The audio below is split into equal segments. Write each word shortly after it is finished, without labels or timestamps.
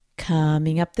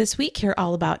Coming up this week, hear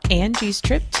all about Angie's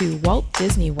trip to Walt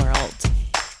Disney World.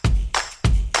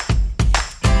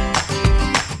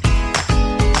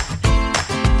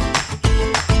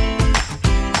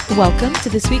 Welcome to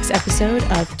this week's episode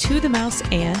of To the Mouse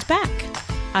and Back.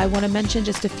 I want to mention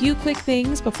just a few quick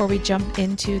things before we jump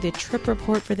into the trip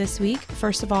report for this week.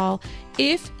 First of all,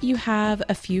 if you have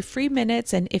a few free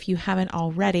minutes, and if you haven't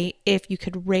already, if you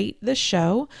could rate the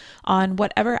show on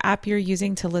whatever app you're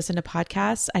using to listen to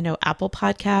podcasts. I know Apple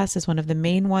Podcasts is one of the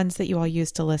main ones that you all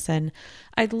use to listen.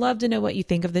 I'd love to know what you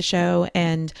think of the show.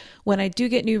 And when I do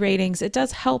get new ratings, it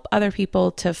does help other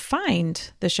people to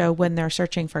find the show when they're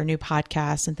searching for new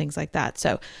podcasts and things like that.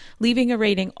 So leaving a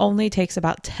rating only takes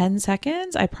about 10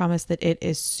 seconds. I promise that it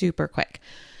is super quick.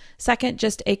 Second,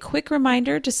 just a quick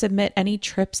reminder to submit any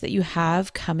trips that you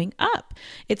have coming up.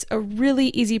 It's a really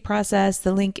easy process.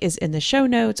 The link is in the show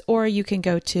notes, or you can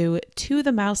go to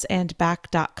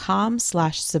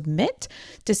tothemouseandback.com/submit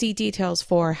to see details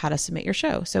for how to submit your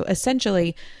show. So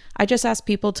essentially, I just ask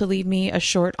people to leave me a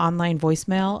short online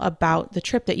voicemail about the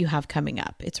trip that you have coming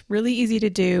up. It's really easy to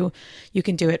do. You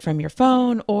can do it from your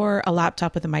phone or a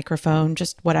laptop with a microphone,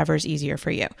 just whatever's easier for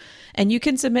you. And you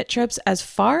can submit trips as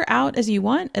far out as you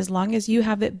want. As long as you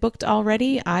have it booked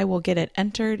already, I will get it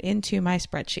entered into my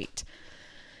spreadsheet.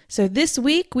 So this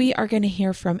week we are going to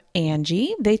hear from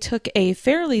Angie. They took a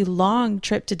fairly long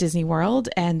trip to Disney World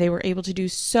and they were able to do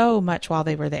so much while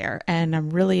they were there. And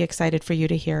I'm really excited for you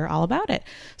to hear all about it.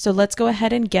 So let's go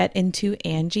ahead and get into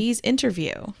Angie's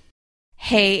interview.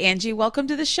 Hey, Angie, welcome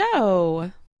to the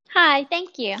show. Hi,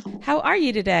 thank you. How are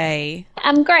you today?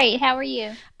 I'm great. How are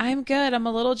you? I'm good. I'm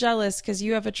a little jealous because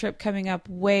you have a trip coming up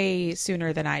way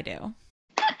sooner than I do.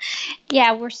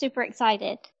 Yeah, we're super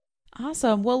excited.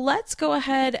 Awesome. Well, let's go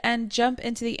ahead and jump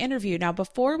into the interview. Now,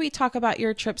 before we talk about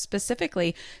your trip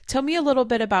specifically, tell me a little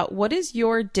bit about what is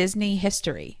your Disney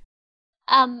history?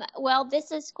 Well,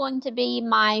 this is going to be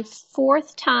my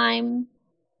fourth time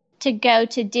to go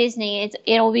to Disney.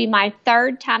 It'll be my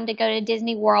third time to go to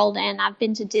Disney World, and I've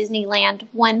been to Disneyland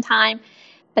one time.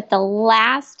 But the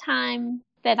last time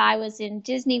that I was in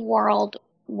Disney World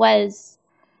was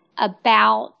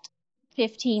about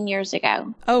 15 years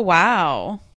ago. Oh,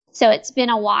 wow. So it's been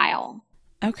a while.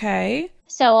 Okay.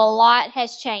 So a lot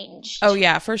has changed. Oh,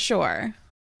 yeah, for sure.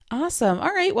 Awesome.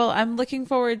 All right. Well, I'm looking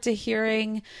forward to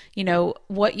hearing,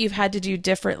 what you've had to do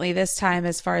differently this time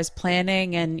as far as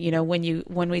planning and,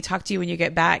 when we talk to you when you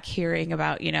get back, hearing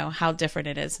about, how different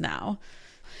it is now.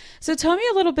 So tell me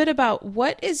a little bit about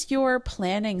what is your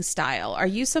planning style? Are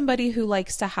you somebody who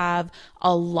likes to have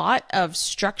a lot of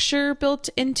structure built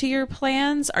into your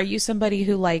plans? Are you somebody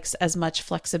who likes as much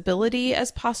flexibility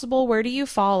as possible? Where do you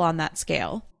fall on that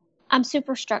scale? I'm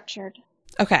super structured.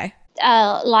 Okay.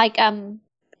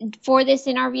 For this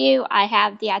interview, I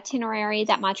have the itinerary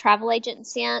that my travel agent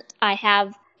sent.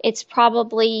 It's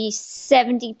probably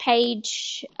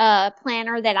 70-page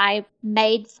planner that I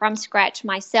made from scratch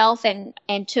myself and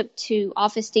took to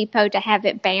Office Depot to have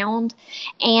it bound.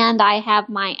 And I have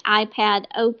my iPad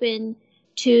open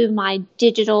to my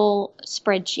digital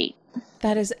spreadsheet.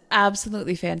 That is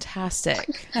absolutely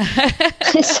fantastic.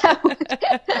 So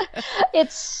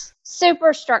it's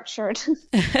super structured.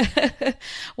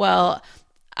 Well,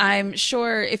 I'm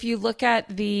sure if you look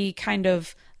at the kind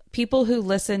of people who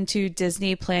listen to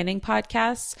Disney planning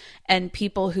podcasts and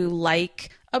people who like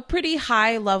a pretty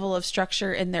high level of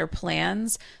structure in their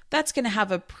plans, that's going to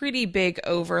have a pretty big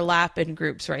overlap in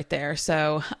groups right there.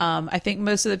 So I think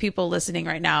most of the people listening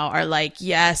right now are like,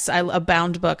 yes, a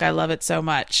bound book. I love it so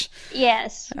much.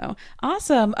 Yes. So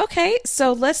awesome. Okay.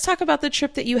 So let's talk about the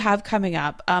trip that you have coming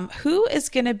up. Who is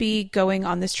going to be going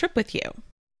on this trip with you?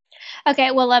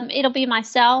 Okay. Well, it'll be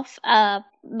myself,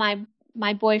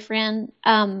 my boyfriend,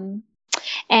 and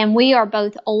we are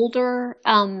both older.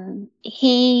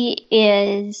 He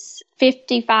is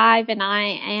 55 and I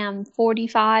am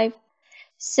 45.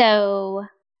 So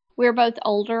we're both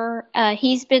older.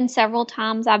 He's been several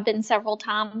times. I've been several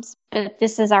times, but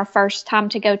this is our first time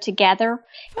to go together.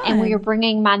 Fun. And we are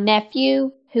bringing my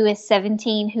nephew, who is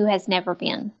 17, who has never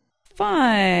been.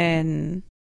 Fun.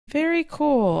 Very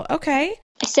cool. Okay.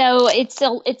 So it's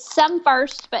some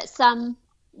first, but some,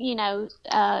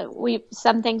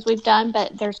 some things we've done,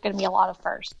 but there's going to be a lot of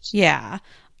firsts. Yeah.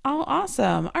 Oh,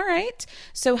 awesome. All right.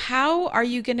 So how are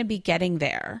you going to be getting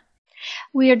there?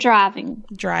 We are driving.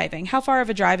 Driving. How far of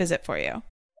a drive is it for you?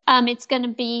 It's going to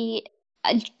be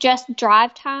just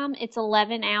drive time. It's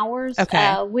 11 hours.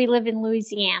 Okay. We live in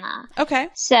Louisiana. Okay.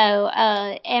 So,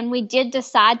 and we did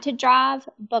decide to drive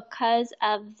because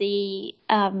of the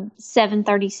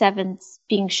 737s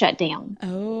being shut down.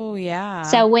 Oh, yeah.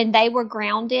 So when they were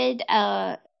grounded,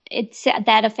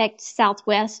 that affects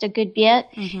Southwest a good bit.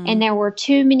 Mm-hmm. And there were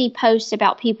too many posts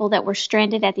about people that were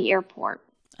stranded at the airport.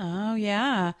 Oh,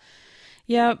 yeah.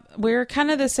 Yeah, we're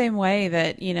kind of the same way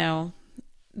that,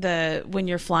 when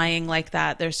you're flying like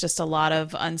that, there's just a lot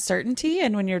of uncertainty.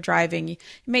 And when you're driving, it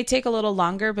may take a little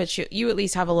longer, but you at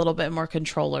least have a little bit more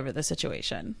control over the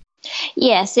situation.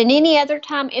 Yes. And any other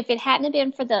time, if it hadn't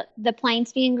been for the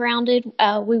planes being grounded,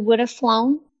 we would have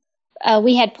flown.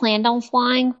 We had planned on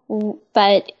flying,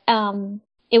 but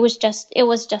it was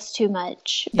just too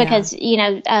much because,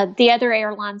 the other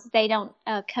airlines, they don't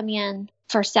come in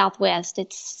for Southwest.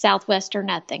 It's Southwest or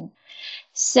nothing.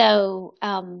 So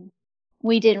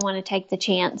we didn't want to take the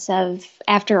chance of,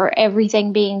 after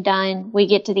everything being done, we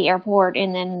get to the airport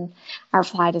and then our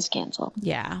flight is canceled.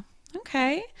 Yeah.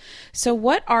 Okay. So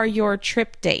what are your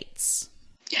trip dates?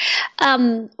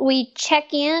 We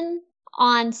check in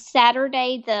on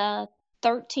Saturday the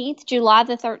 13th, July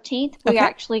the 13th. We're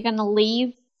actually going to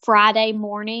leave Friday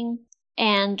morning,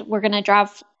 and we're going to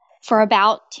drive for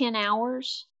about 10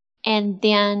 hours and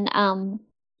then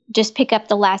just pick up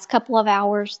the last couple of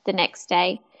hours the next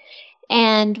day.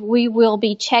 And we will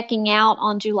be checking out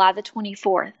on July the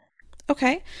 24th.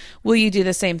 Okay. Will you do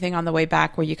the same thing on the way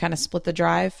back where you kind of split the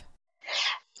drive?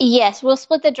 Yes, we'll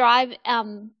split the drive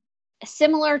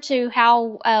similar to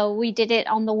how we did it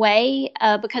on the way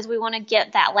because we want to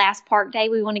get that last park day.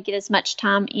 We want to get as much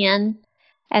time in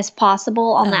as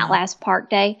possible on that last park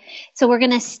day. So we're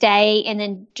going to stay and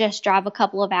then just drive a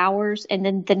couple of hours, and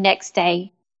then the next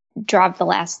day drive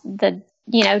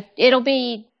it'll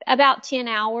be about 10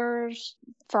 hours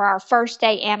for our first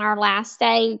day and our last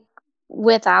day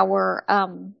with our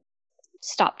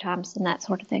stop times and that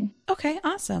sort of thing. Okay,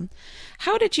 awesome.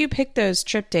 How did you pick those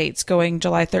trip dates going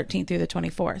July 13th through the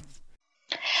 24th?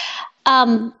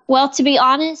 Well, to be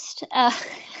honest,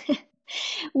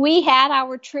 we had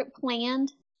our trip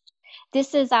planned.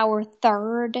 This is our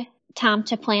third time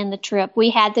to plan the trip. We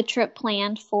had the trip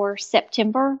planned for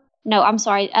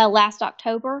last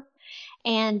October,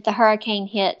 and the hurricane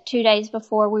hit 2 days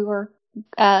before we were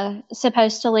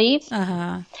supposed to leave.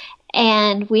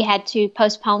 And we had to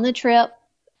postpone the trip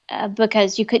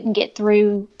because you couldn't get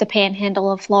through the panhandle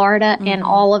of Florida, and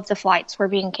all of the flights were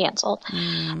being canceled.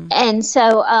 And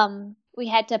so we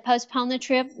had to postpone the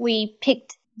trip. We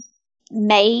picked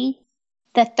the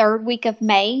third week of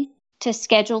May to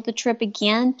schedule the trip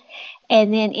again.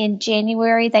 And then in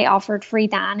January, they offered free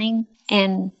dining.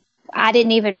 And I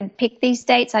didn't even pick these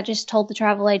dates. I just told the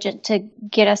travel agent to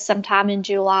get us some time in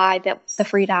July that the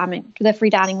free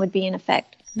dining would be in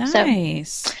effect.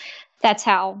 Nice. So that's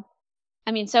how.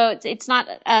 So it's not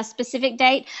a specific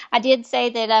date. I did say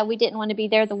that we didn't want to be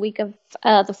there the week of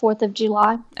the 4th of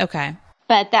July. Okay.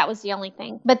 But that was the only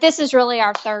thing. But this is really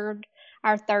our third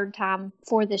time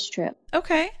for this trip.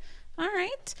 Okay. All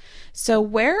right. So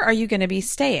where are you going to be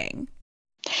staying?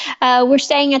 We're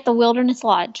staying at the Wilderness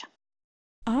Lodge.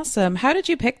 Awesome. How did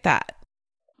you pick that?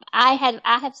 I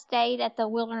have stayed at the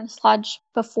Wilderness Lodge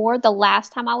before. The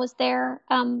last time I was there,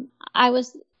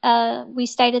 we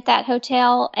stayed at that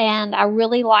hotel, and I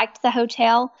really liked the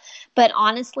hotel. But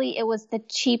honestly, it was the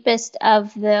cheapest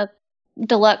of the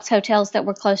deluxe hotels that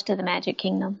were close to the Magic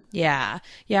Kingdom. Yeah.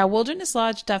 Wilderness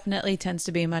Lodge definitely tends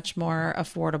to be much more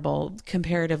affordable,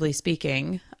 comparatively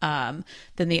speaking, than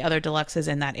the other deluxes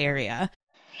in that area.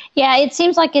 Yeah, it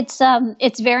seems like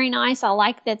it's very nice. I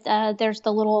like that there's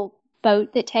the little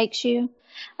boat that takes you.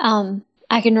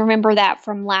 I can remember that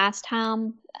from last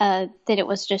time, that it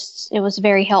was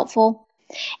very helpful.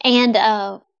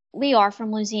 And we are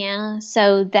from Louisiana,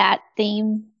 so that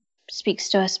theme speaks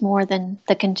to us more than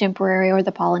the contemporary or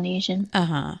the Polynesian.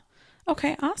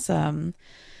 Okay, awesome.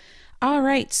 All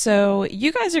right, so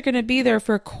you guys are going to be there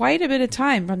for quite a bit of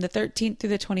time from the 13th through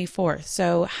the 24th.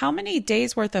 So how many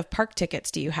days worth of park tickets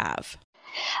do you have?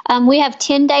 We have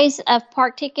 10 days of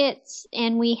park tickets,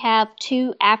 and we have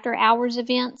 2 after-hours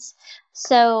events.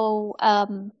 So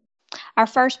our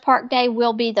first park day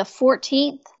will be the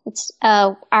 14th. It's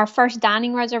our first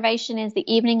dining reservation is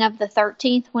the evening of the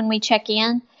 13th when we check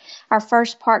in. Our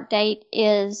first park date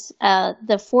is the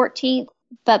 14th,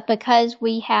 but because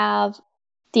we have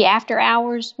the after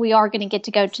hours, we are going to get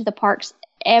to go to the parks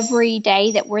every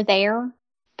day that we're there,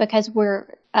 because we're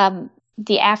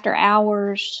the after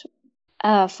hours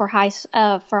for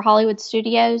Hollywood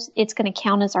Studios. It's going to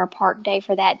count as our park day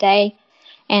for that day,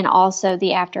 and also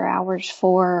the after hours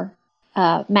for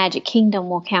Magic Kingdom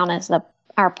will count as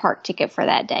our park ticket for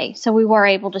that day. So we were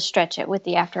able to stretch it with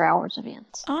the after hours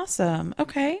events. Awesome.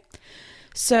 Okay.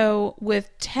 So with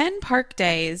 10 park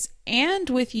days, and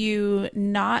with you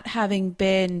not having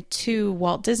been to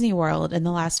Walt Disney World in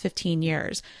the last 15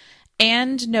 years,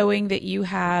 and knowing that you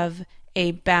have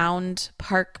a bound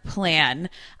park plan,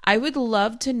 I would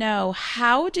love to know,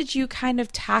 how did you kind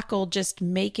of tackle just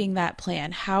making that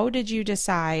plan? How did you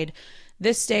decide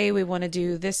this day we want to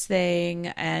do this thing,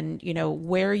 and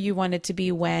where you wanted to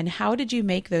be when? How did you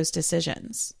make those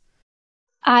decisions?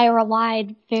 I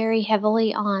relied very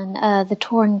heavily on the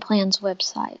Touring Plans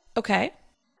website. Okay.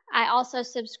 I also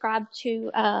subscribed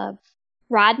to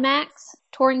RideMax.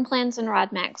 Touring Plans and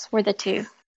RideMax were the two.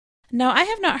 No, I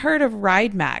have not heard of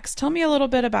RideMax. Tell me a little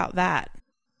bit about that.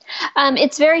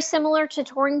 It's very similar to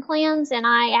Touring Plans, and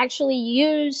I actually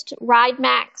used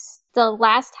RideMax the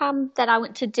last time that I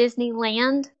went to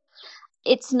Disneyland.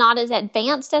 It's not as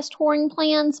advanced as Touring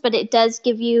Plans, but it does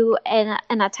give you an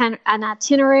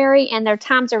itinerary, and their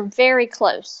times are very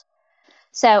close.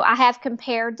 So I have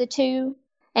compared the two,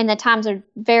 and the times are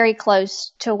very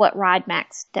close to what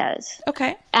RideMax does.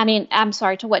 Okay.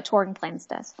 To what Touring Plans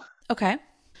does. Okay.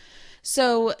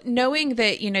 So knowing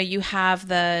that, you have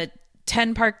the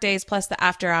 10 park days plus the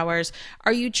after hours,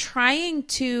 are you trying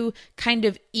to kind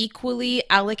of equally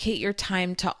allocate your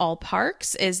time to all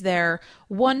parks? Is there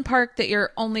one park that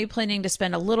you're only planning to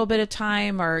spend a little bit of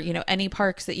time, or, any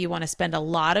parks that you want to spend a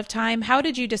lot of time? How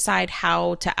did you decide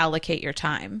how to allocate your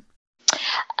time?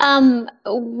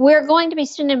 We're going to be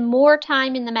spending more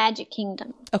time in the Magic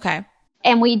Kingdom. Okay.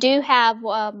 And we do have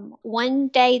one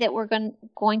day that we're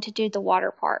going to do the water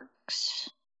parks.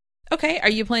 Okay. Are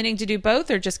you planning to do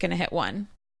both, or just going to hit one?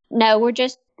 No, we're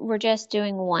just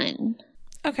doing one.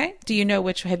 Okay. Do you know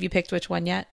have you picked which one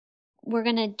yet? We're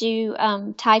going to do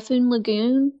Typhoon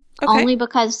Lagoon. Okay. Only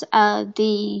because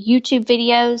the YouTube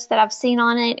videos that I've seen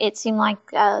on it, it seemed like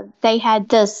they had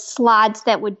the slides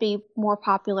that would be more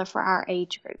popular for our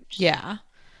age groups. Yeah.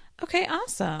 Okay,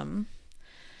 awesome.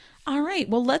 All right.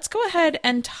 Well, let's go ahead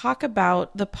and talk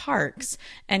about the parks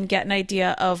and get an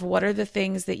idea of what are the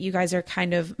things that you guys are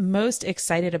kind of most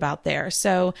excited about there.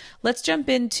 So let's jump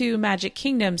into Magic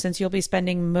Kingdom, since you'll be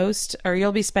spending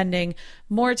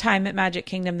more time at Magic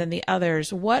Kingdom than the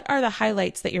others. What are the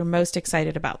highlights that you're most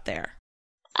excited about there?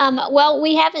 Well,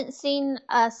 we haven't seen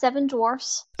Seven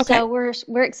Dwarfs, okay. So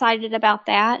we're excited about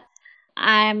that.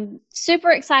 I'm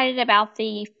super excited about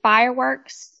the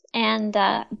fireworks and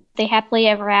the Happily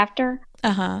Ever After.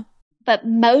 Uh-huh. But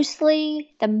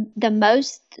mostly,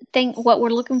 what we're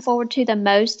looking forward to the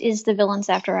most is the Villains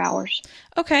After Hours.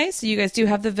 Okay, so you guys do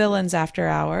have the Villains After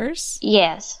Hours.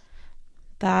 Yes.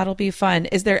 That'll be fun.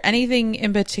 Is there anything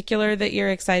in particular that you're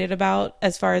excited about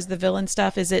as far as the villain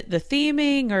stuff? Is it the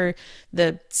theming, or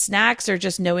the snacks, or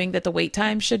just knowing that the wait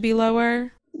time should be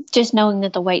lower? Just knowing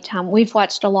that the wait time. We've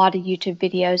watched a lot of YouTube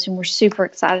videos, and we're super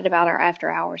excited about our after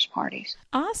hours parties.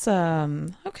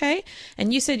 Awesome. Okay.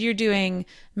 And you said you're doing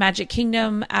Magic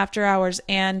Kingdom after hours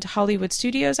and Hollywood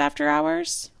Studios after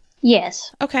hours?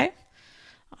 Yes. Okay.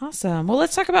 Awesome. Well,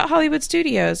 let's talk about Hollywood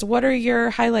Studios. What are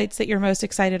your highlights that you're most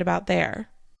excited about there?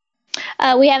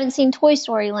 We haven't seen Toy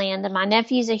Story Land, and my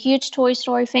nephew's a huge Toy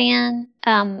Story fan.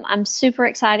 I'm super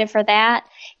excited for that.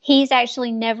 He's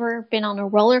actually never been on a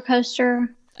roller coaster.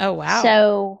 Oh, wow.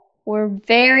 So we're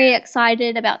very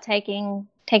excited about taking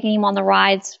him on the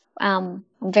rides. I'm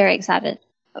very excited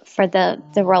for the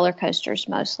roller coasters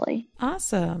mostly.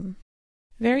 Awesome.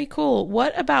 Very cool.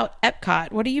 What about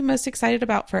Epcot? What are you most excited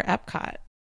about for Epcot?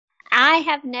 I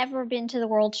have never been to the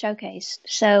World Showcase,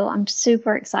 so I'm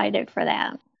super excited for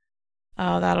that.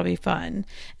 Oh, that'll be fun.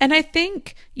 And I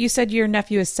think you said your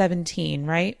nephew is 17,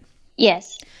 right?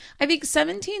 Yes. I think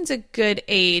 17 is a good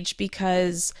age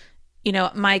because,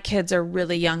 my kids are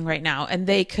really young right now, and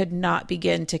they could not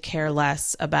begin to care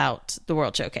less about the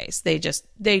World Showcase. They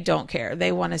don't care.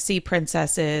 They want to see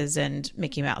princesses and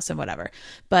Mickey Mouse and whatever.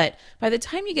 But by the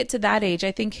time you get to that age,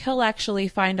 I think he'll actually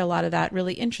find a lot of that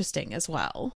really interesting as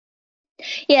well.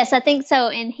 Yes, I think so.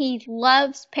 And he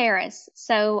loves Paris.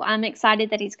 So I'm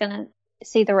excited that he's going to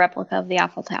see the replica of the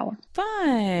Eiffel Tower.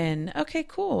 Fun. Okay,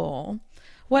 cool.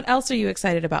 What else are you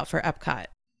excited about for Epcot?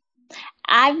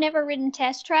 I've never ridden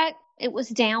Test Track. It was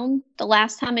down the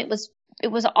last time. It was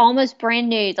almost brand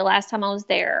new the last time I was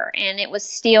there, and it was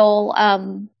still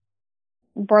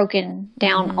broken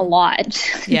down a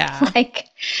lot. Yeah. like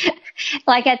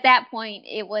at that point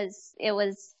it was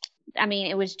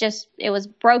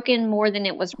broken more than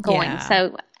it was going. Yeah.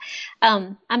 So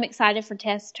I'm excited for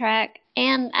Test Track,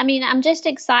 and I'm just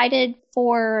excited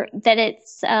for that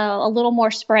it's a little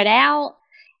more spread out,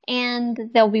 and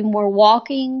there'll be more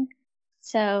walking.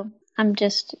 So I'm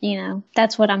just,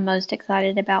 that's what I'm most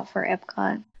excited about for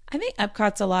Epcot. I think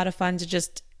Epcot's a lot of fun to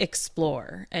just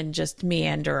explore and just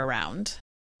meander around.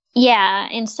 Yeah,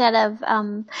 instead of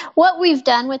what we've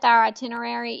done with our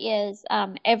itinerary is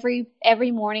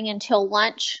every morning until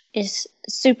lunch is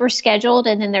super scheduled,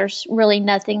 and then there's really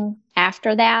nothing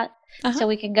after that. Uh-huh. So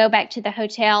we can go back to the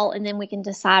hotel, and then we can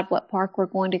decide what park we're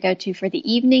going to go to for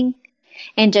the evening,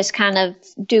 and just kind of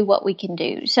do what we can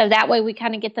do. So that way we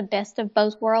kind of get the best of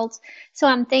both worlds. So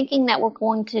I'm thinking that we're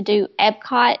going to do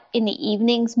Epcot in the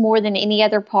evenings more than any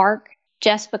other park,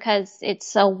 just because it's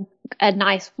so a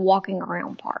nice walking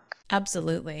around park.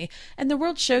 Absolutely. And the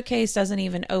World Showcase doesn't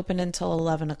even open until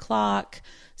 11 o'clock.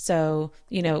 So,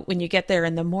 when you get there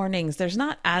in the mornings, there's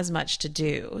not as much to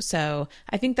do. So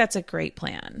I think that's a great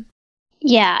plan.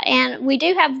 Yeah, and we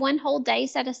do have one whole day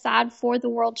set aside for the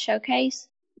World Showcase,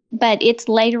 but it's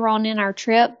later on in our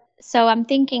trip. So I'm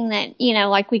thinking that,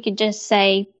 like we could just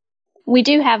say we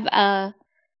do have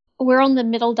we're on the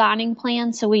middle dining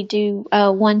plan, so we do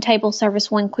one table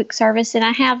service, one quick service, and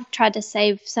I have tried to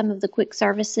save some of the quick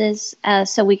services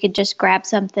so we could just grab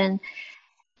something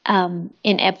in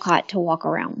Epcot to walk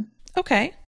around.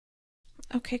 Okay.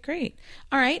 Okay, great.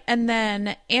 All right. And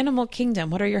then Animal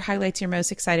Kingdom, what are your highlights you're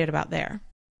most excited about there?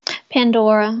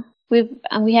 Pandora.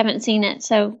 We haven't seen it,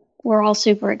 so we're all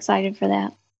super excited for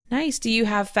that. Nice. Do you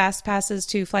have fast passes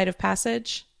to Flight of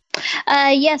Passage?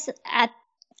 Yes,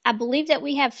 I believe that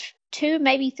we have 2,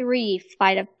 maybe 3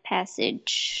 Flight of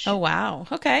Passage. Oh, wow.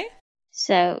 Okay.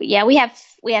 So yeah, we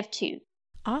have 2.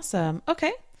 Awesome.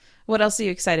 Okay. What else are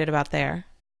you excited about there?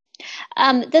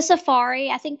 The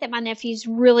safari. I think that my nephew's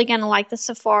really going to like the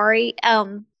safari.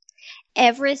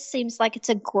 Everest seems like it's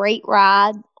a great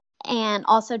ride, and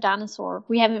also Dinosaur.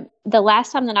 The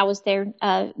last time that I was there,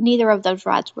 neither of those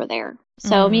rides were there.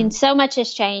 So, I mean, so much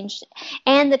has changed.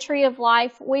 And the Tree of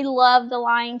Life, we love the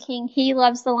Lion King. He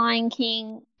loves the Lion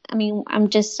King. I mean,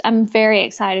 I'm very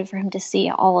excited for him to see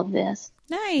all of this.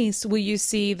 Nice. Will you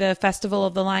see the Festival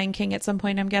of the Lion King at some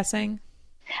point, I'm guessing?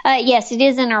 Yes, it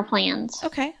is in our plans.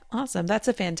 Okay, awesome. That's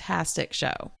a fantastic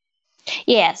show.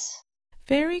 Yes.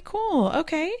 Very cool.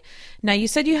 Okay. Now, you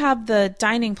said you have the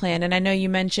dining plan, and I know you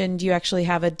mentioned you actually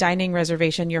have a dining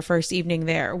reservation your first evening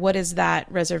there. What is that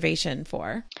reservation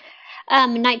for?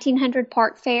 1900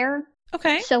 Park Fair.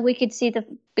 Okay. So we could see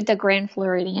the Grand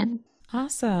Floridian.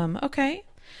 Awesome. Okay.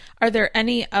 Are there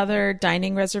any other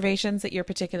dining reservations that you're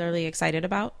particularly excited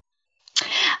about?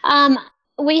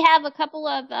 We have a couple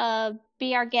of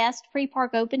Be Our Guest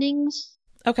pre-park openings.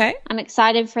 Okay. I'm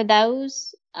excited for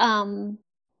those.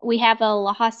 We have a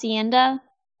La Hacienda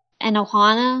and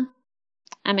Ohana.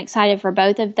 I'm excited for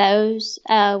both of those.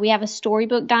 We have a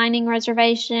Storybook dining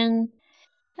reservation.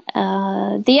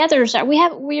 The others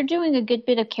we're doing a good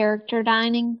bit of character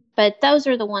dining, but those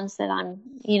are the ones that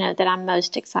I'm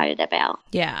most excited about.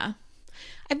 Yeah.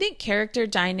 I think character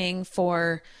dining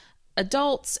for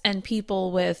adults and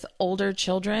people with older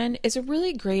children is a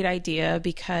really great idea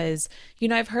because,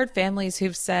 I've heard families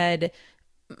who've said,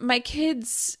 my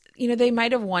kids, they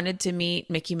might have wanted to meet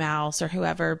Mickey Mouse or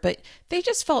whoever, but they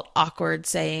just felt awkward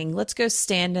saying, let's go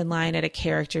stand in line at a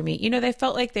character meet. They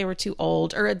felt like they were too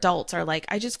old, or adults are like,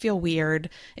 I just feel weird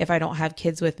if I don't have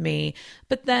kids with me.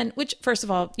 But then, which first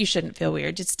of all, you shouldn't feel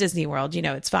weird. It's Disney World,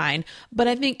 it's fine. But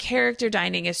I think character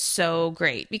dining is so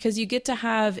great because you get to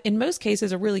have, in most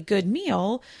cases, a really good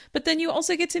meal, but then you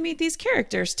also get to meet these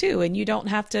characters too. And you don't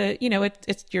have to,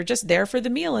 you're just there for the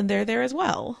meal and they're there as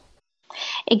well.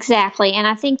 Exactly. And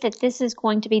I think that this is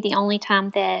going to be the only time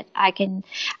that I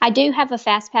do have a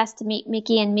fast pass to meet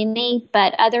Mickey and Minnie,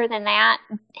 but other than that,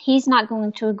 he's not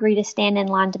going to agree to stand in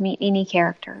line to meet any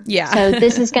character. Yeah. So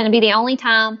this is going to be the only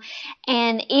time.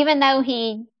 And even though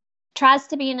he tries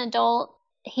to be an adult,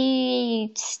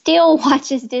 he still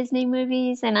watches Disney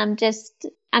movies, and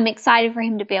I'm excited for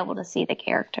him to be able to see the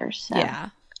characters. So.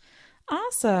 Yeah.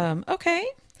 Awesome. Okay.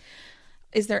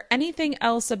 Is there anything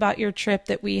else about your trip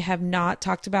that we have not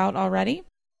talked about already?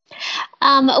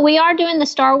 We are doing the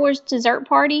Star Wars dessert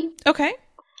party. Okay.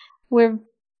 We're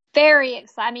very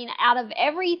excited. I mean, out of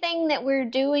everything that we're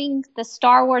doing, the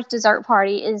Star Wars dessert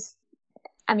party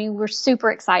we're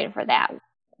super excited for that.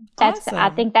 Awesome. I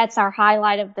think that's our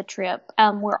highlight of the trip.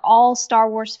 We're all Star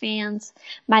Wars fans.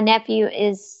 My nephew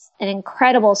is an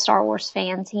incredible Star Wars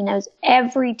fan. He knows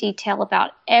every detail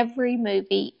about every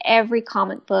movie, every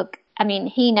comic book. I mean,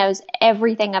 he knows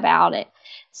everything about it.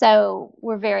 So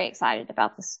we're very excited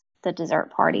about the dessert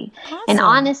party. Awesome. And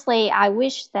honestly, I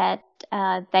wish that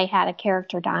they had a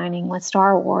character dining with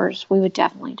Star Wars. We would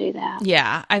definitely do that.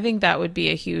 Yeah, I think that would be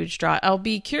a huge draw. I'll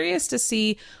be curious to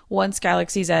see once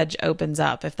Galaxy's Edge opens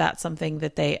up, if that's something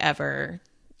that they ever,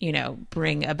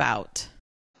 bring about.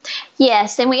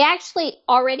 Yes, and we actually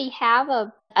already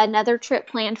have another trip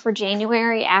planned for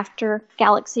January after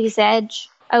Galaxy's Edge.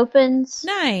 opens.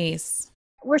 Nice.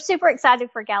 We're super excited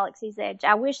for Galaxy's Edge.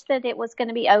 I wish that it was going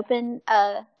to be open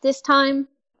this time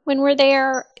when we're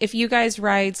there. If you guys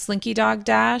ride Slinky Dog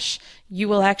Dash, you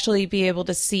will actually be able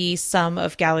to see some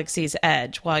of Galaxy's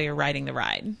Edge while you're riding the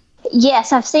ride.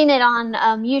 Yes, I've seen it on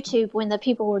YouTube when the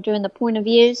people were doing the point of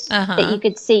views. That you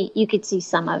could see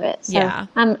some of it. So yeah,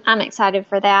 I'm excited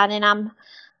for that, and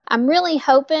I'm really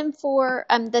hoping for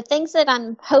the things that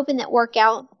I'm hoping that work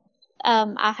out.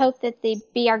 I hope that the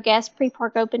Be Our Guest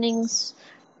pre-park openings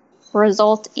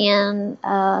result in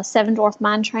a Seven Dwarf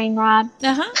Mine Train ride.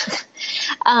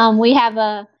 We have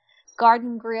a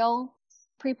Garden Grill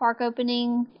pre-park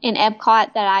opening in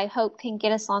Epcot that I hope can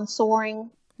get us on Soaring.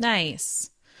 Nice.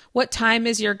 What time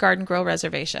is your Garden Grill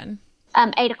reservation?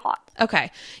 8:00.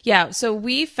 Okay. Yeah. So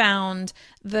we found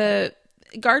the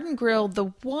Garden Grill,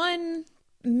 the one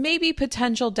maybe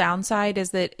potential downside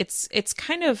is that it's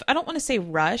kind of, I don't want to say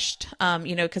rushed,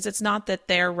 because it's not that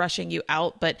they're rushing you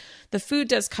out, but the food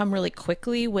does come really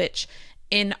quickly, which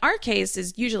in our case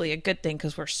is usually a good thing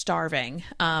because we're starving.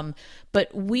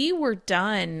 But we were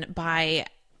done by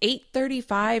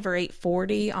 8:35 or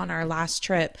 8:40 on our last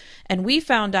trip. And we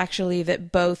found actually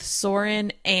that both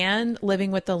Soarin' and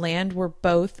Living with the Land were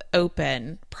both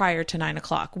open prior to 9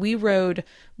 o'clock. We rode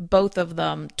both of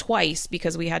them twice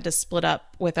because we had to split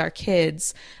up with our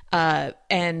kids.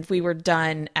 And we were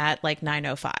done at like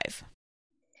 9:05.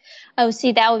 Oh,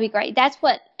 see, that would be great. That's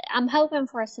what I'm hoping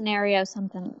for, a scenario,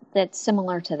 something that's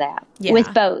similar to that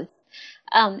with both.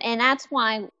 And that's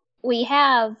why we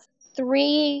have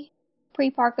 3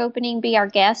 pre-park opening Be Our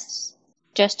Guests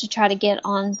just to try to get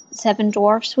on Seven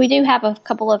Dwarfs. We do have a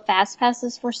couple of fast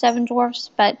passes for Seven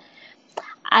Dwarfs, but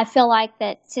I feel like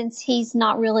that since he's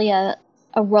not really a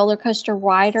roller coaster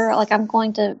rider, like I'm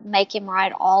going to make him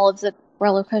ride all of the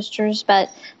roller coasters, but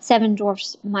Seven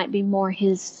Dwarfs might be more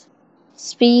his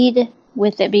speed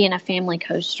with it being a family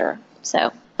coaster.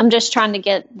 So I'm just trying to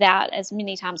get that as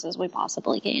many times as we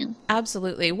possibly can.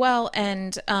 Absolutely. Well,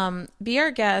 and Be Our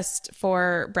Guest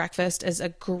for breakfast is a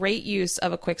great use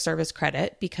of a quick service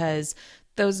credit because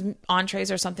those entrees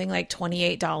are something like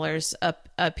 $28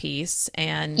 a piece.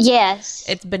 And yes,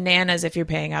 it's bananas if you're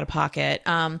paying out of pocket.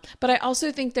 But I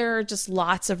also think there are just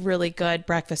lots of really good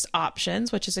breakfast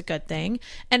options, which is a good thing.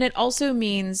 And it also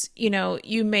means,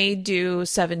 you may do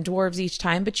Seven Dwarves each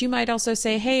time, but you might also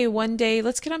say, hey, one day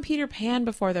let's get on Peter Pan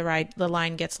before the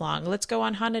line gets long. Let's go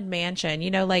on Haunted Mansion.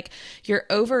 You're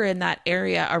over in that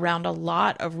area around a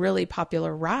lot of really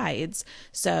popular rides.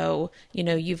 So,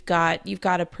 you've got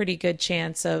a pretty good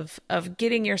chance of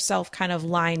getting yourself kind of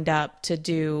lined up to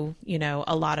do,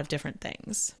 a lot of different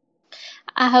things.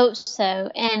 I hope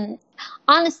so. And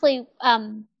honestly,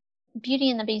 Beauty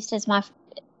and the Beast is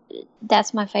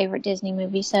that's my favorite Disney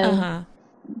movie. So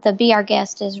the Be Our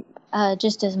Guest is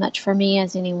just as much for me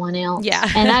as anyone else. Yeah.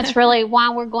 And that's really why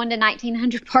we're going to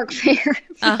 1900 Park Fair.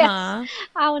 I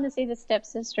want to see the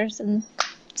Stepsisters, and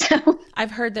so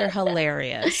I've heard they're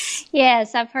hilarious.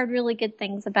 Yes, I've heard really good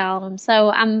things about them.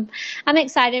 So I'm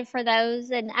excited for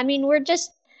those. And I mean, we're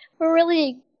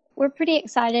pretty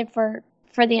excited for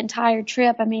the entire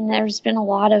trip. I mean, there's been a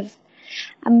lot of,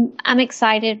 I'm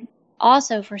excited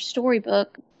also for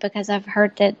Storybook because I've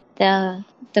heard that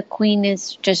the Queen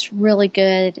is just really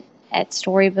good at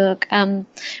Storybook.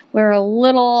 We're a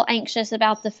little anxious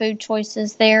about the food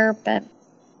choices there, but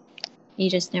you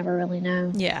just never really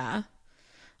know. Yeah.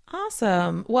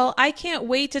 Awesome. Well, I can't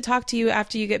wait to talk to you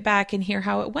after you get back and hear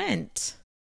how it went.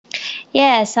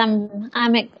 Yes, I'm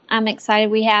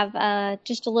excited. We have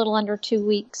just a little under 2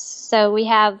 weeks. So we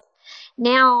have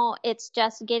now it's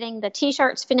just getting the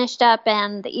t-shirts finished up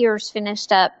and the ears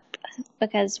finished up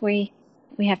because we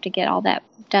have to get all that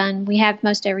done. We have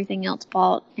most everything else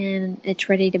bought and it's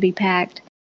ready to be packed.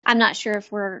 I'm not sure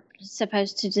if we're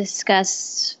supposed to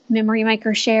discuss Memory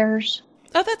Maker shares.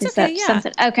 Oh, that's okay. Yeah.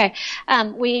 Something? Okay.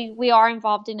 We are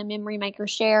involved in a Memory Maker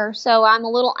share, so I'm a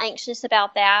little anxious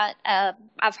about that.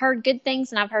 I've heard good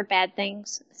things and I've heard bad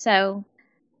things, so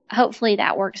hopefully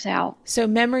that works out. So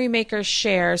Memory Maker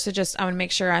share. So just I want to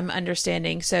make sure I'm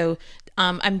understanding. So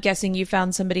I'm guessing you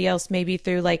found somebody else maybe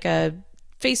through like a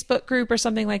Facebook group or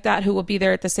something like that who will be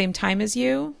there at the same time as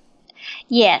you.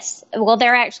 Yes. Well,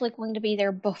 they're actually going to be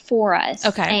there before us.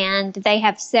 Okay. And they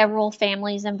have several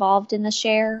families involved in the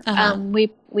share.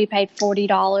 We paid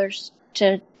 $40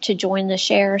 to join the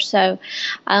share. So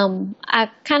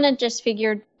I kind of just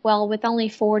figured, well, with only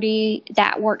 40,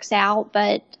 that works out.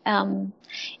 But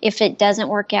if it doesn't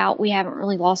work out, we haven't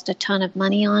really lost a ton of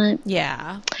money on it.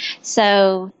 Yeah.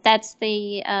 So that's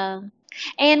the...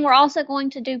 and we're also going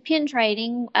to do pin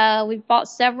trading. We've bought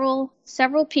several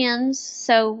pins.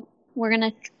 So We're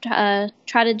going to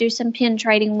try to do some pin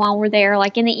trading while we're there,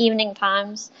 like in the evening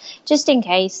times, just in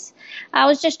case. I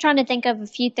was just trying to think of a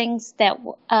few things that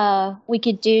we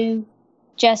could do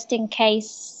just in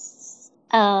case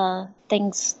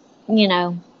things,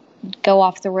 go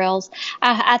off the rails.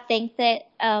 I think that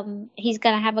he's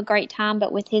going to have a great time,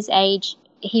 but with his age,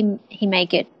 he may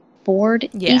get bored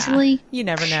easily. You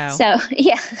never know. So,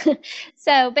 yeah.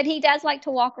 But he does like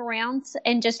to walk around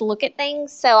and just look at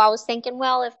things. So I was thinking,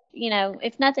 well,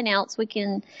 if nothing else, we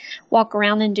can walk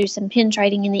around and do some pin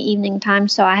trading in the evening time.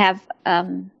 So I have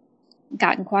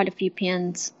gotten quite a few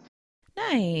pins.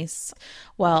 Nice.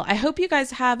 Well, I hope you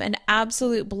guys have an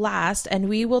absolute blast, and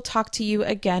we will talk to you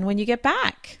again when you get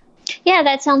back. Yeah,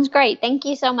 that sounds great. Thank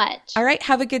you so much. All right.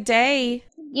 Have a good day.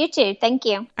 You too. Thank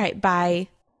you. All right. Bye.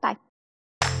 Bye.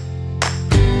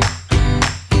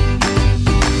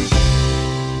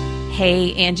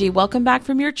 Hey, Angie, welcome back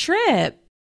from your trip.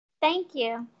 Thank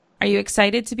you. Are you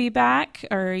excited to be back,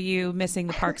 or are you missing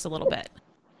the parks a little bit?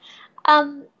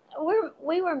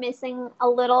 We were missing a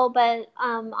little, but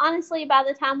honestly, by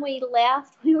the time we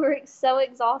left, we were so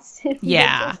exhausted.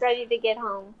 Yeah. We were just ready to get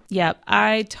home. Yep,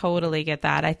 I totally get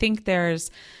that. I think there's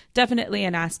definitely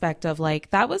an aspect of like,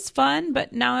 that was fun,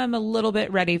 but now I'm a little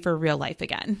bit ready for real life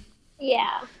again.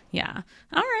 Yeah. Yeah.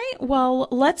 All right. Well,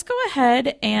 let's go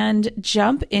ahead and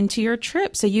jump into your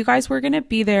trip. So you guys were going to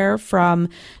be there from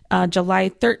July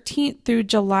 13th through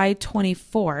July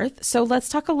 24th. So let's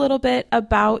talk a little bit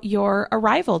about your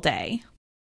arrival day.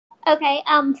 Okay.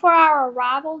 For our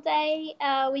arrival day,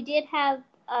 we did have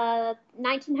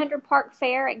 1900 Park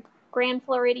Fair at Grand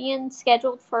Floridian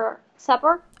scheduled for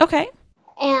supper. Okay.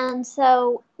 And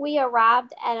so we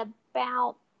arrived at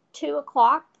about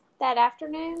 2:00 that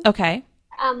afternoon. Okay.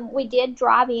 We did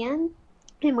drive in,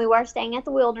 and we were staying at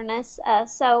the Wilderness.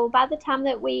 So by the time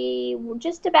that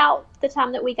just about the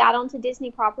time that we got onto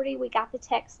Disney property, we got the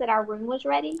text that our room was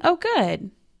ready. Oh, good.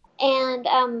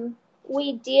 And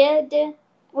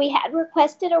we had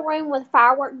requested a room with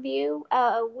firework view.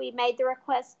 We made the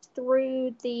request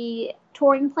through the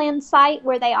touring plan site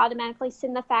where they automatically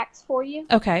send the fax for you.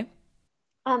 Okay.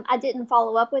 I didn't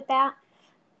follow up with that.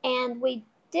 And we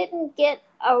didn't get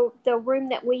the room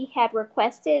that we had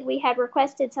requested. We had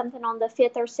requested something on the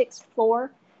 5th or 6th floor.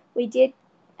 We did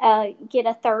get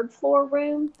a 3rd floor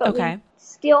room, but we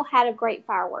still had a great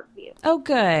firework view. Oh,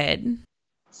 good.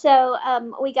 So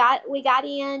we got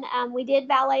in. We did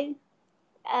valet.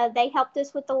 They helped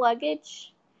us with the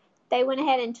luggage. They went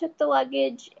ahead and took the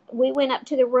luggage. We went up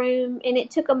to the room, and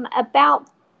it took them about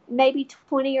maybe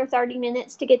 20 or 30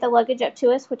 minutes to get the luggage up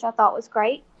to us, which I thought was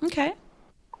great. Okay.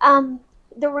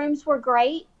 The rooms were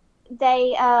great.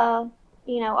 They,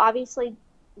 obviously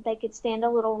they could stand a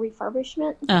little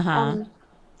refurbishment. Uh-huh.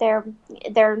 There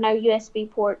are no USB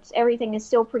ports. Everything is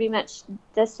still pretty much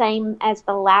the same as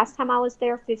the last time I was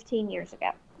there 15 years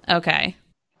ago. Okay.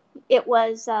 It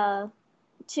was, to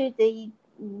the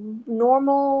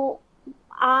normal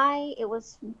eye, it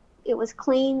was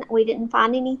clean. We didn't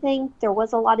find anything. There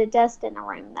was a lot of dust in the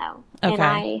room, though. Okay. And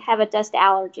I have a dust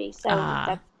allergy,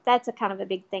 so that's a kind of a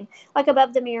big thing. Like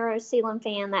above the mirror, ceiling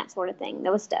fan, that sort of thing.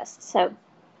 There was dust. So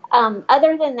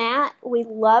other than that, we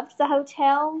loved the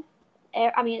hotel.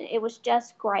 I mean, it was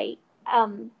just great.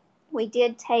 We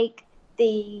did take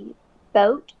the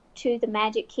boat to the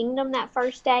Magic Kingdom that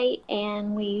first day,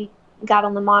 and we got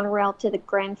on the monorail to the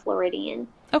Grand Floridian.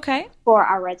 Okay. For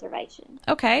our reservation.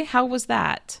 Okay. How was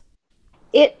that?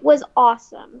 It was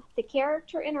awesome. The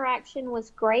character interaction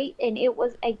was great, and it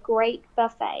was a great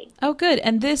buffet. Oh, good.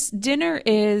 And this dinner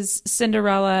is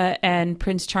Cinderella and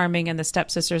Prince Charming and the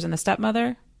stepsisters and the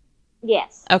stepmother?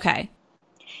 Yes. Okay.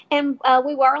 And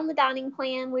we were on the dining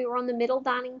plan. We were on the middle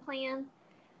dining plan.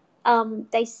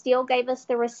 They still gave us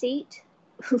the receipt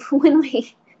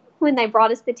when they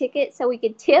brought us the ticket so we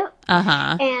could tip.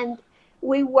 Uh-huh. And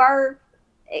we were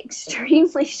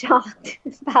extremely shocked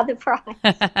by the price.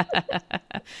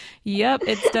 Yep,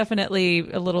 it's definitely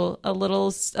a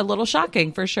little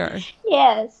shocking for sure.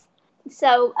 Yes.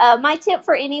 So my tip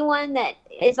for anyone that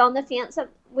is on the fence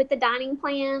with the dining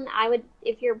plan, I would,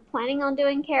 if you're planning on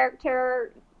doing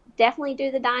character, definitely do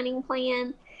the dining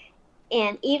plan.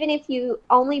 And even if you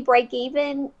only break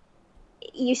even,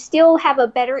 you still have a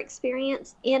better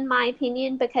experience, in my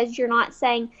opinion, because you're not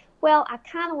saying, well, I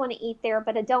kind of want to eat there,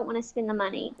 but I don't want to spend the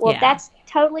money. Well, that's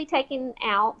totally taken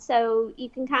out. So you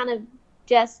can kind of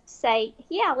just say,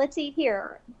 yeah, let's eat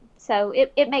here. So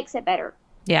it makes it better.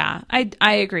 Yeah,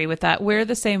 I agree with that. We're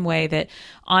the same way that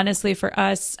honestly for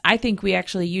us, I think we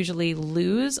actually usually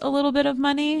lose a little bit of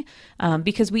money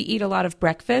because we eat a lot of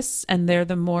breakfasts and they're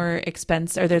the more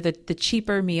expensive or they're the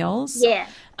cheaper meals. Yeah.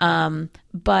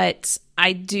 But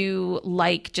I do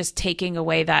like just taking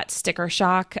away that sticker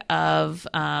shock of,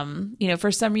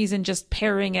 for some reason, just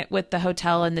pairing it with the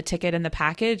hotel and the ticket and the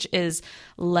package is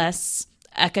less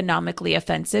economically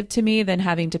offensive to me than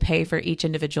having to pay for each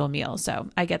individual meal. So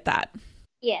I get that.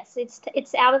 Yes,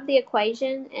 it's out of the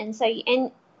equation, and so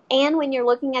and when you're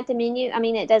looking at the menu, I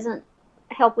mean, it doesn't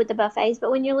help with the buffets, but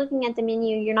when you're looking at the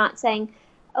menu, you're not saying,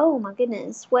 "Oh my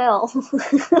goodness, well,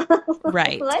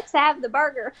 right, let's have the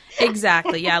burger."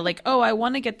 Exactly. Yeah, like, oh, I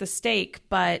want to get the steak,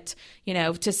 but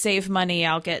to save money,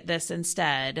 I'll get this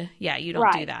instead. Yeah, you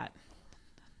don't do that.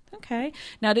 Okay.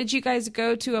 Now, did you guys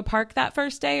go to a park that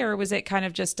first day, or was it kind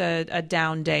of just a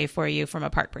down day for you from a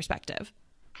park perspective?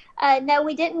 No,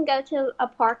 we didn't go to a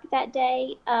park that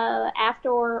day.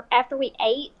 After we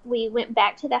ate, we went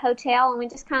back to the hotel and we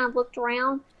just kind of looked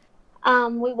around.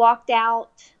 We walked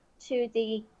out to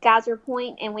the geyser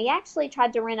point and we actually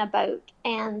tried to rent a boat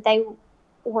and they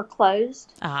were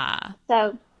closed.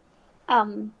 So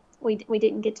we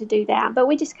didn't get to do that, but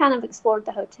we just kind of explored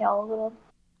the hotel a little.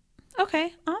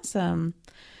 Okay, awesome.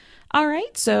 All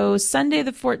right, so Sunday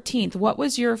the 14th, what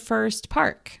was your first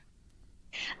park?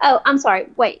 Oh, I'm sorry.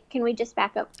 Wait, can we just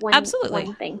back up Absolutely.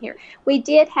 one thing here? We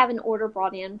did have an order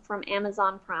brought in from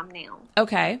Amazon Prime Now.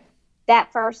 Okay.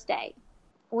 That first day,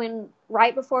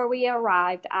 right before we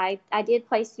arrived, I did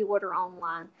place the order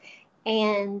online,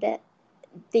 and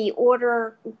the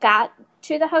order got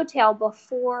to the hotel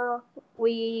before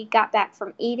we got back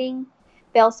from eating.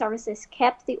 Bell Services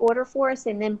kept the order for us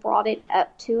and then brought it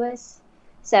up to us.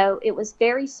 So it was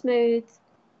very smooth.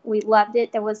 We loved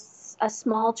it. There was a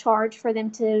small charge for them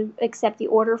to accept the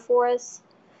order for us,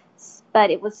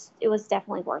 but it was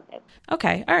definitely worth it.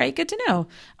 Okay. All right. Good to know.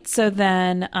 So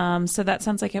then, so that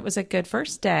sounds like it was a good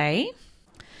first day.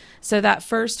 So that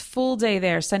first full day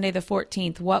there, Sunday the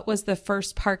 14th, what was the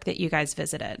first park that you guys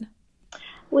visited?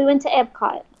 We went to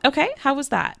Epcot. Okay. How was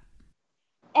that?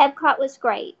 Epcot was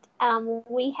great.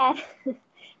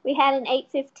 We had an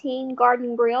 8:15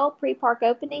 Garden Grill pre-park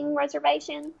opening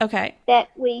reservation. Okay. That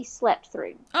we slept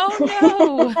through. Oh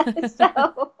no!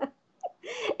 So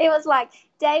it was like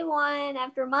day one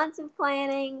after months of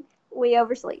planning, we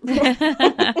oversleep.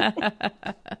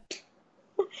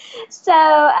 So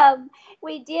I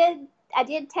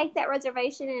did take that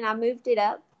reservation and I moved it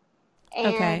up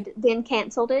and then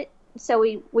canceled it. So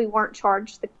we weren't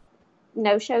charged the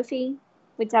no-show fee,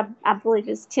 which I believe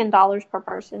is $10 per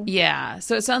person. Yeah.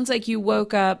 So it sounds like you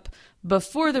woke up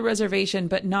before the reservation,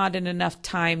 but not in enough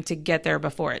time to get there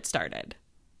before it started.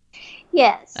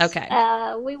 Yes. Okay.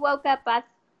 We woke up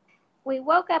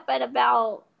at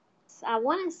about, I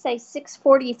want to say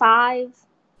 6:45,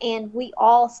 and we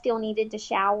all still needed to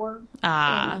shower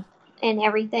and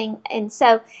everything. And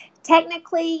so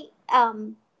technically,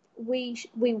 we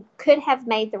could have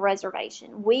made the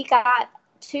reservation. We got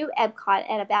to Epcot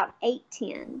at about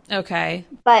 8:10. Okay.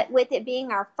 But with it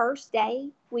being our first day,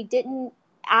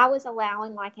 I was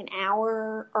allowing like an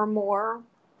hour or more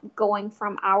going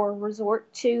from our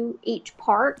resort to each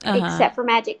park, except for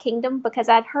Magic Kingdom, because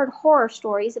I'd heard horror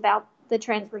stories about the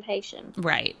transportation.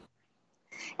 Right.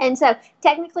 And so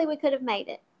technically we could have made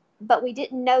it, but we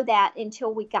didn't know that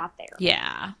until we got there.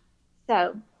 Yeah.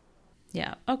 So.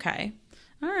 Yeah. Okay.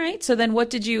 All right. So then what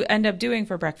did you end up doing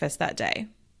for breakfast that day?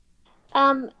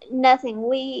 Nothing.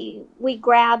 We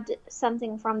grabbed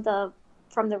something from the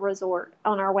resort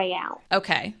on our way out.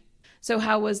 Okay. So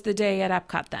how was the day at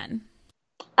Epcot then?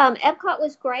 Epcot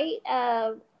was great.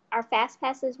 Our fast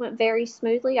passes went very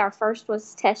smoothly. Our first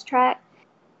was Test Track.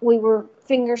 We were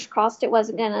fingers crossed it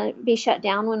wasn't going to be shut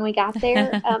down when we got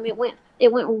there.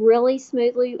 It went really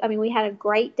smoothly. I mean, we had a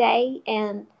great day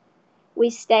and we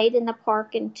stayed in the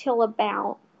park until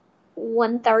about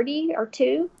 1:30 or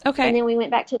 2. Okay. And then we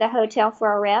went back to the hotel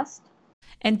for a rest.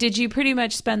 And did you pretty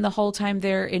much spend the whole time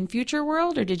there in Future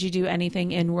World, or did you do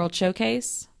anything in World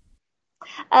Showcase?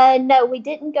 No, we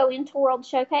didn't go into World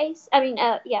Showcase.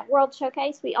 World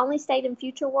Showcase. We only stayed in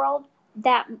Future World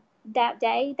that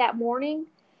morning.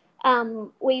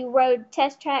 We rode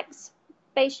Test Track,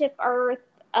 Spaceship Earth,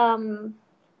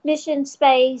 Mission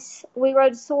Space. We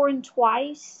rode Soarin'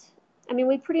 twice. I mean,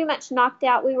 we pretty much knocked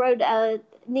out. We rode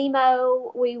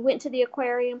Nemo. We went to the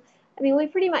aquarium. I mean, we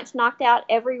pretty much knocked out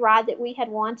every ride that we had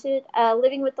wanted.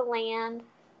 Living with the Land.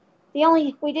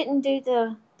 We didn't do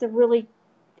the really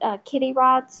kiddie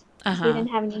rides. We didn't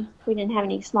have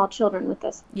any small children with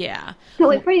us. Yeah. So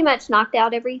we pretty much knocked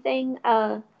out everything.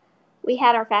 we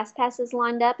had our fast passes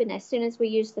lined up, and as soon as we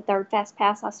used the third fast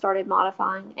pass, I started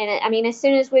modifying. And I mean, as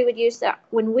soon as we would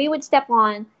when we would step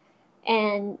on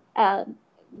and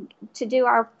to do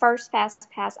our first fast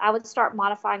pass, I would start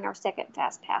modifying our second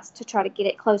fast pass to try to get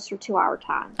it closer to our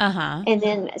time. Uh-huh. And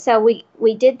then so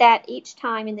we did that each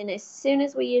time, and then as soon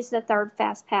as we used the third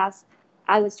fast pass,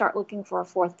 I would start looking for a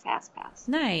fourth fast pass.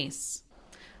 Nice.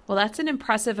 Well, that's an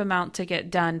impressive amount to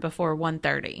get done before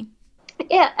 1:30.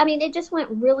 Yeah, I mean, it just went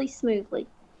really smoothly.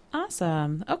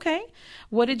 Awesome. Okay.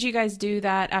 What did you guys do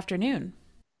that afternoon?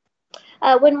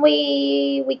 When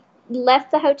we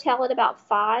left the hotel at about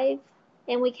 5,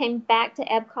 and we came back to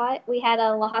Epcot, we had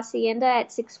a La Hacienda at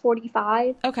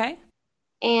 6:45. Okay.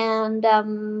 And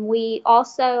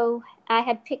I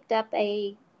had picked up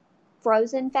a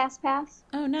Frozen Fast Pass.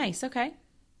 Oh, nice. Okay.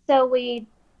 So we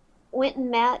went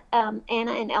and met Anna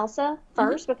and Elsa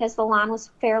first because the line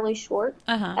was fairly short.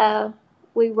 Uh-huh.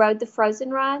 We rode the Frozen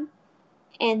ride,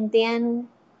 and then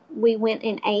we went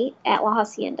and ate at La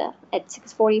Hacienda at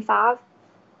 6:45.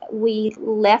 We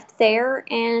left there,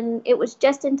 and it was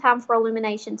just in time for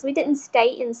Illuminations. We didn't stay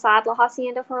inside La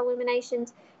Hacienda for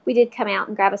Illuminations. We did come out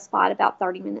and grab a spot about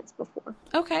 30 minutes before.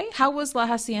 Okay. How was La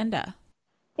Hacienda?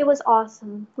 It was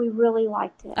awesome. We really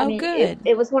liked it. Oh, good.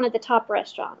 It was one of the top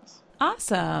restaurants.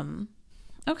 Awesome.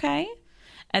 Okay.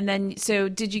 And then, so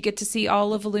did you get to see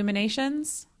all of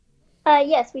Illuminations?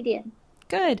 Yes, we did.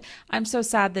 Good. I'm so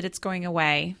sad that it's going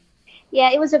away.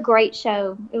 Yeah, it was a great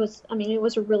show. It was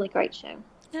a really great show.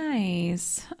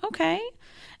 Nice. Okay.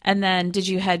 And then did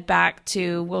you head back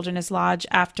to Wilderness Lodge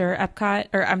after Epcot,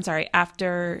 or I'm sorry,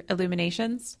 after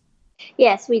Illuminations?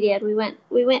 Yes, we did. We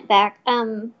went back.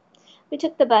 We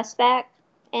took the bus back,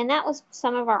 and that was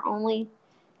some of our only,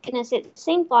 goodness, it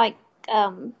seemed like,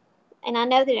 and I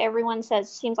know that everyone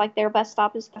seems like their bus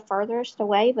stop is the furthest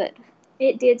away, but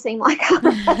it did seem like our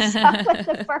bus stop was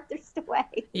the furthest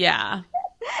away. Yeah.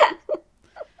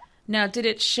 Now, did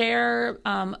it share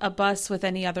a bus with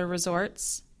any other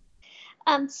resorts?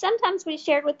 Sometimes we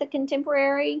shared with the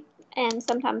Contemporary, and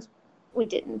sometimes we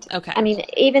didn't. Okay. I mean,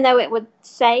 even though it would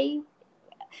say,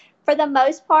 for the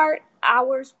most part,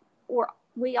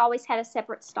 we always had a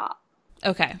separate stop.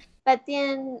 Okay. But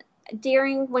then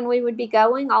when we would be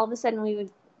going, all of a sudden we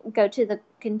would go to the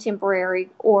Contemporary,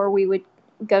 or we would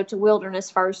go to Wilderness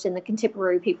first, and the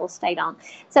Contemporary people stayed on.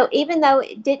 So even though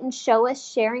it didn't show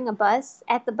us sharing a bus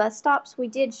at the bus stops, we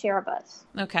did share a bus.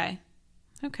 Okay.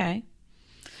 Okay.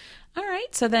 All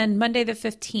right. So then Monday the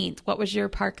 15th, what was your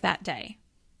park that day?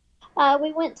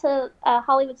 We went to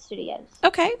Hollywood Studios.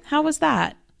 Okay. How was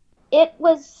that? It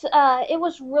was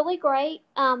really great.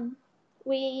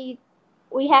 We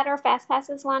had our fast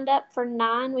passes lined up for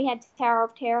 9. We had Tower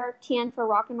of Terror, 10 for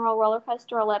Rock and Roll Roller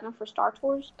Coaster, 11 for Star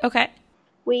Tours. Okay.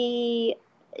 We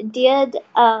did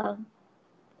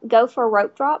go for a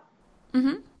rope drop.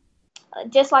 Mm-hmm.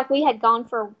 Just like we had gone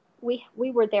for, we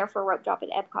were there for a rope drop at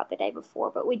Epcot the day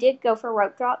before, but we did go for a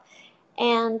rope drop,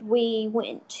 and we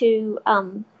went to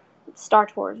Star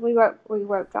Tours. We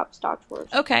rope dropped Star Tours.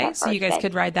 Okay, so you guys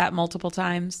could ride that multiple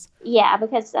times. Yeah,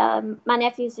 because my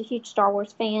nephew's a huge Star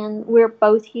Wars fan. We're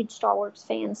both huge Star Wars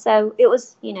fans, so it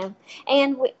was, and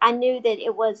I knew that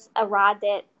it was a ride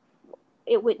that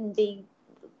it wouldn't be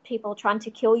people trying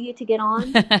to kill you to get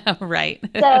on. Right.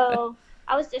 So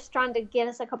I was just trying to get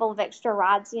us a couple of extra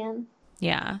rides in.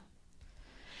 Yeah.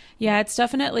 Yeah, it's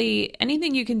definitely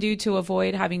anything you can do to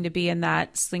avoid having to be in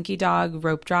that Slinky Dog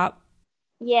rope drop.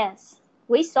 Yes.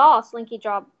 We saw a Slinky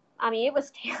drop. I mean, it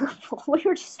was terrible. We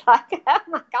were just like, oh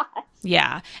my gosh.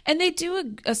 Yeah. And they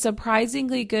do a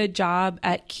surprisingly good job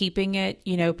at keeping it,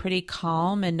 pretty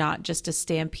calm and not just a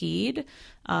stampede.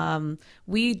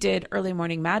 We did Early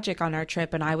Morning Magic on our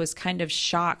trip, and I was kind of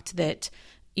shocked that,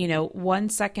 1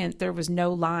 second there was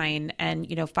no line, and,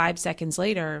 5 seconds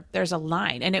later there's a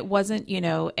line. And it wasn't,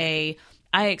 I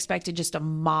expected just a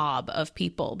mob of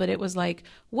people, but it was like,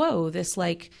 whoa, this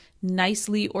like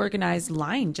nicely organized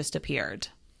line just appeared.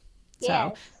 Yes.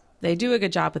 So they do a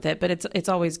good job with it, but it's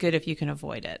always good if you can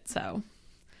avoid it. So,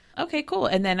 okay, cool.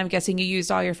 And then I'm guessing you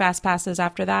used all your fast passes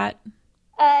after that?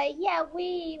 Yeah,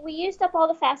 we used up all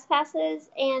the fast passes,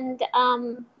 and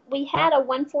we had a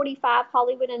 145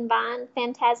 Hollywood and Vine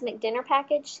Fantasmic dinner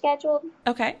package scheduled.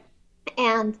 Okay.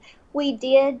 And we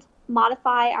did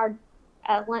modify our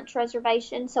lunch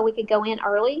reservation so we could go in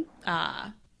early.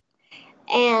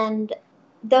 And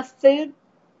the food,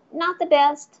 not the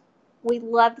best. We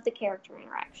loved the character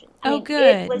interaction. I mean,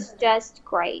 good. It was just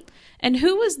great. And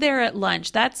who was there at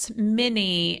lunch? That's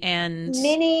Minnie,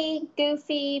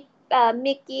 Goofy,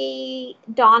 Mickey,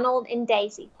 Donald, and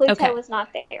Daisy. Pluto Okay. was not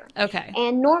there. Okay.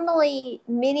 And normally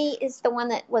Minnie is the one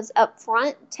that was up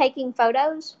front taking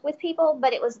photos with people,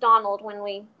 but it was Donald when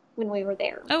we were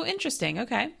there. Oh, interesting.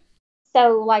 Okay.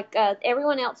 So like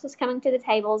everyone else was coming to the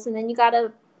tables, and then you got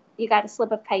a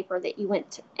slip of paper that you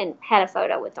went and had a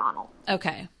photo with Donald.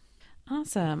 Okay.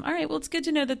 Awesome. All right. Well, it's good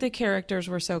to know that the characters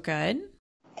were so good.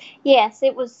 Yes,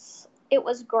 it was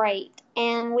great.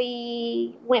 And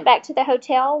we went back to the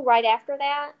hotel right after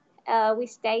that. We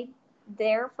stayed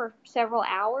there for several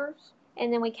hours,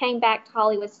 and then we came back to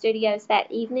Hollywood Studios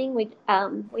that evening. We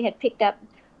had picked up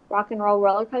Rock and Roll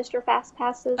Roller Coaster Fast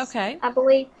Passes, Okay. I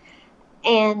believe,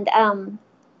 and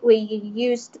we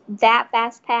used that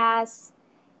Fast Pass.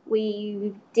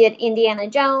 We did Indiana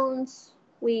Jones.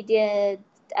 We did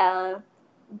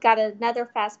got another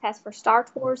Fast Pass for Star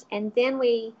Tours, and then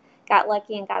we got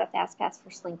lucky and got a Fast Pass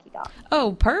for Slinky Dog.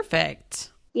 Oh,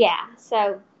 perfect. Yeah,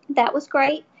 so that was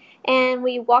great. And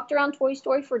we walked around Toy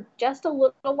Story for just a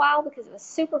little while because it was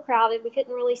super crowded. We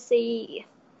couldn't really see.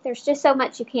 There's just so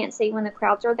much you can't see when the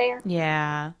crowds are there.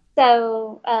 Yeah.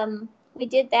 So we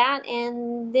did that,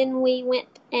 and then we went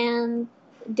and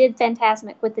did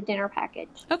Fantasmic with the dinner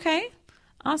package. Okay.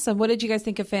 Awesome. What did you guys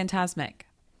think of Fantasmic?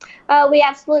 We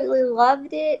absolutely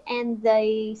loved it, and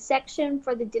the section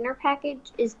for the dinner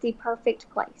package is the perfect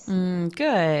place.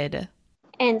 Good.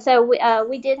 And so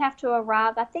we did have to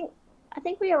arrive. I think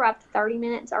we arrived 30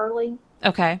 minutes early.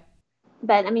 Okay.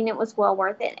 But I mean, it was well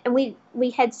worth it. And we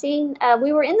had seen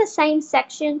we were in the same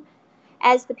section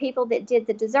as the people that did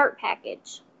the dessert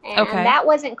package, and that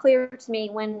wasn't clear to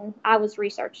me when I was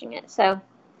researching it. So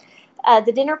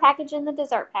the dinner package and the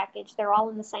dessert package, they're all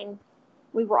in the same.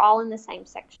 We were all in the same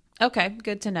section. Okay,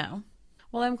 good to know.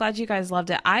 Well, I'm glad you guys loved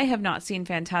it. I have not seen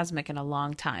Fantasmic in a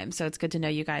long time, so it's good to know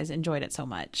you guys enjoyed it so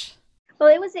much. Well,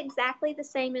 it was exactly the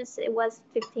same as it was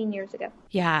 15 years ago.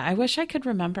 Yeah, I wish I could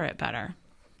remember it better.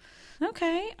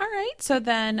 Okay, all right. So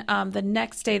then the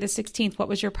next day, the 16th, what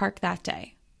was your park that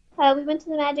day? We went to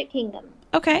the Magic Kingdom.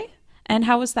 Okay, and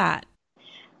how was that?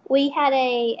 We had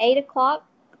a 8 o'clock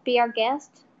Be Our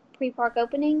Guest pre-park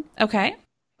opening. Okay.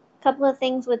 Couple of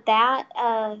things with that.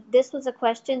 This was a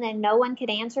question that no one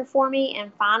could answer for me,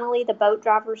 and finally the boat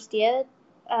drivers did.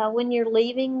 When you're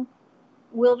leaving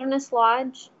Wilderness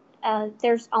Lodge,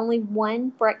 there's only one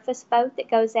breakfast boat that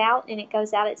goes out, and it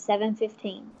goes out at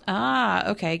 7:15. Ah,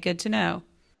 okay, good to know.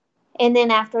 And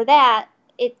then after that,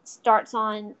 it starts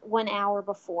on 1 hour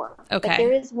before. Okay. But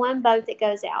there is one boat that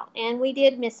goes out, and we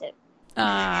did miss it.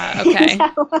 Okay.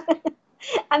 So,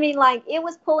 I mean, like, it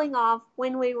was pulling off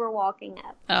when we were walking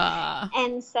up.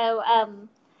 And so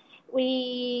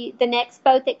the next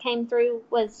boat that came through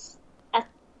was, I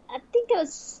think it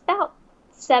was about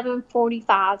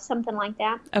 7:45, something like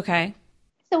that. Okay.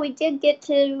 So we did get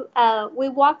to, we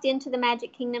walked into the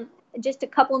Magic Kingdom just a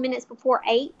couple of minutes before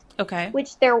 8. Okay.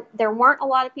 Which there weren't a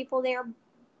lot of people there,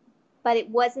 but it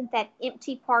wasn't that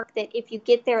empty park that if you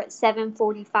get there at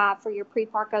 7:45 for your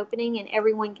pre-park opening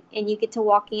and you get to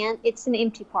walk in, it's an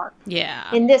empty park. Yeah.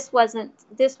 And this wasn't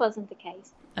the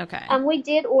case. Okay. We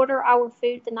did order our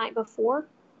food the night before,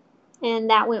 and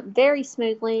that went very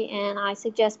smoothly, and I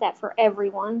suggest that for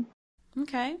everyone.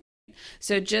 Okay.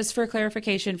 So just for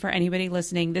clarification for anybody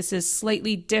listening, this is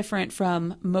slightly different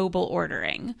from mobile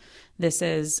ordering. This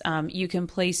is, you can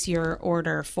place your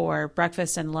order for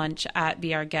breakfast and lunch at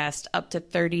Be Our Guest up to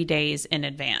 30 days in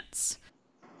advance.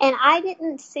 And I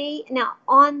didn't see, now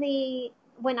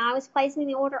when I was placing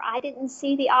the order, I didn't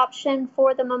see the option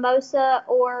for the mimosa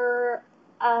or,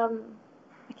 I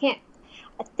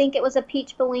think it was a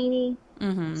peach Bellini,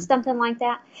 something like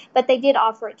that. But they did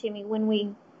offer it to me when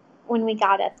we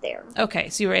got up there. Okay,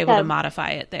 so you were able to modify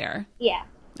it there. Yeah.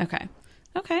 Okay.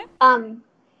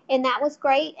 And that was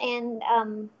great. And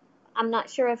I'm not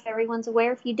sure if everyone's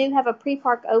aware, if you do have a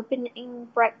pre-park opening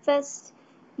breakfast,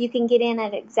 you can get in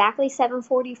at exactly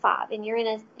 7:45, and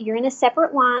you're in a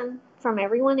separate line from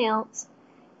everyone else.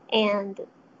 And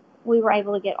we were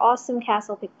able to get awesome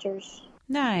castle pictures.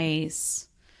 Nice.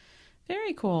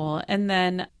 Very cool. And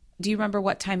then, do you remember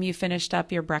what time you finished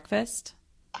up your breakfast?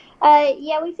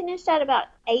 Yeah, we finished at about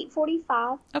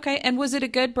 8:45. Okay, and was it a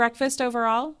good breakfast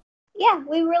overall? Yeah,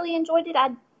 we really enjoyed it.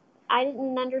 I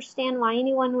didn't understand why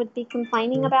anyone would be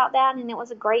complaining about that, and it was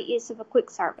a great use of a quick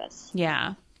service.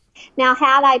 Yeah. Now,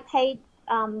 had I paid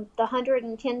the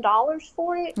 $110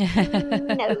 for it,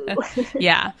 no.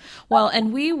 Yeah. Well,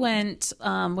 and we went,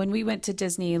 when we went to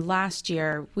Disney last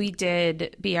year, we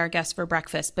did Be Our Guest for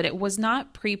breakfast, but it was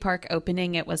not pre-park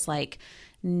opening. It was like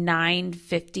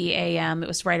 9:50 a.m. It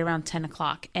was right around 10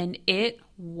 o'clock, and it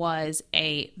was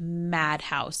a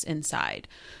madhouse inside.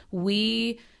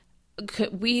 We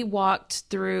we walked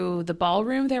through the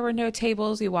ballroom. There were no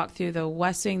tables. We walked through the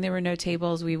West Wing. There were no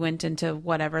tables. We went into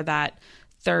whatever that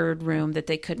third room that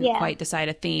they couldn't quite decide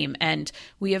a theme. And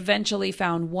we eventually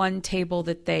found one table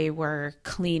that they were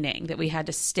cleaning, that we had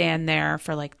to stand there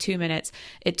for like 2 minutes.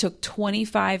 It took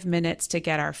 25 minutes to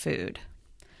get our food.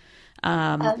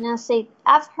 Now see,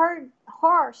 I've heard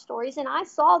horror stories, and I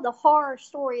saw the horror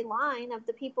story line of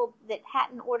the people that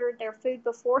hadn't ordered their food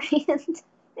beforehand.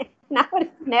 And I would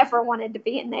have never wanted to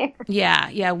be in there.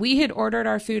 Yeah. We had ordered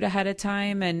our food ahead of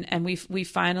time, and we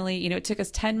finally, you know, it took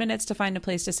us 10 minutes to find a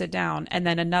place to sit down, and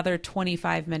then another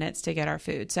 25 minutes to get our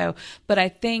food. So I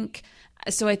think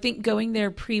going there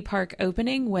pre-park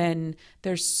opening when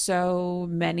there's so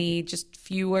many, just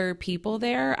fewer people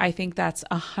there, I think that's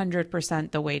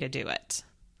 100% the way to do it.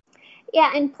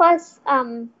 Yeah, and plus,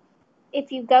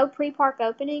 if you go pre-park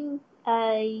opening,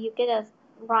 you get a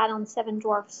ride on Seven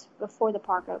Dwarfs before the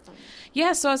park opens.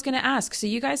 Yeah, so I was going to ask, so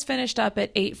you guys finished up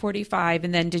at 8:45,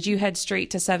 and then did you head straight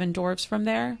to Seven Dwarfs from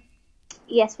there?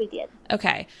 Yes, we did.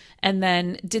 Okay. And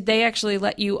then did they actually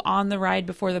let you on the ride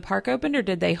before the park opened, or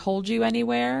did they hold you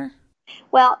anywhere?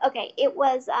 Well, okay, it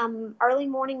was early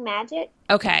morning magic.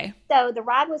 Okay. So the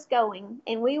ride was going,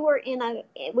 and we were in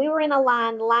a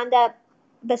line lined up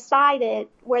beside it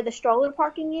where the stroller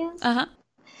parking is. Uh-huh.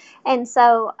 And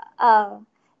so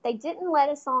they didn't let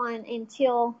us on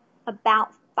until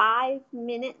about 5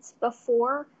 minutes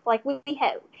before. Like we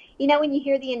had, you know, when you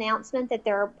hear the announcement that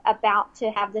they're about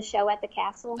to have the show at the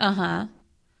castle. Uh-huh.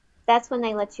 That's when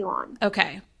they let you on.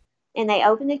 Okay. And they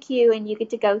open the queue, and you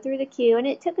get to go through the queue, and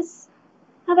it took us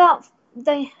about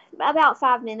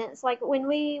 5 minutes. Like when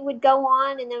we would go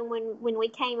on, and then when we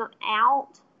came out,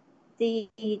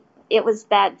 it was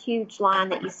that huge line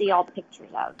that you see all the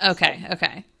pictures of.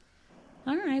 Okay.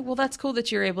 All right. Well, that's cool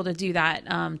that you're able to do that,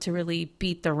 to really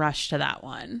beat the rush to that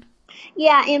one.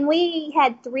 Yeah, and we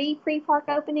had 3 pre-park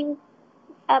opening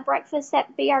breakfasts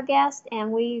at Be Our Guest,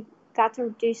 and we got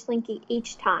to do Slinky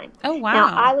each time. Oh, wow.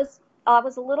 Now, I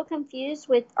was a little confused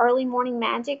with early morning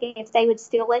magic if they would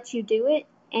still let you do it,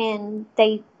 and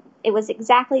it was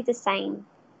exactly the same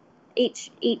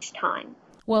each time.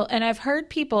 Well, and I've heard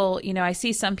people, you know, I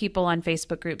see some people on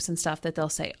Facebook groups and stuff that they'll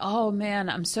say, oh man,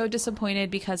 I'm so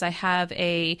disappointed because I have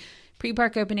a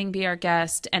pre-park opening Be Our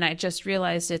Guest, and I just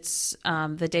realized it's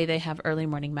the day they have early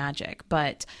morning magic.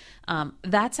 But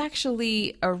that's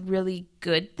actually a really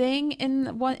good thing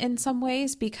in some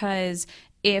ways, because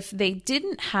if they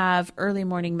didn't have early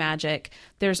morning magic,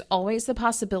 there's always the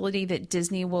possibility that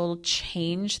Disney will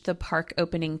change the park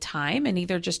opening time and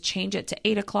either just change it to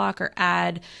 8 o'clock or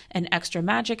add an extra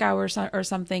magic hour or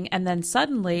something. And then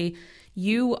suddenly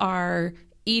you are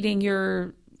eating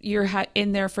you're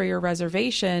in there for your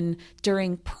reservation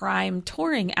during prime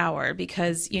touring hour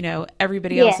because, you know,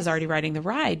 everybody else is already riding the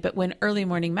ride. But when early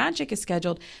morning magic is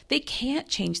scheduled, they can't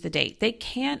change the date. They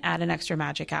can't add an extra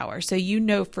magic hour. So you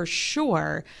know for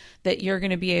sure that you're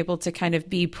going to be able to kind of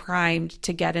be primed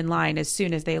to get in line as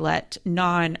soon as they let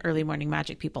non-early morning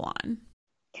magic people on.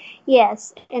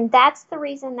 Yes, and that's the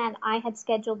reason that I had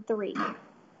scheduled 3,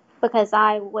 because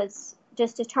I was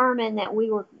just determined that we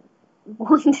were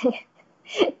going to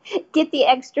get the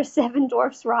extra Seven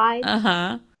Dwarfs ride.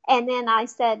 Uh-huh. And then I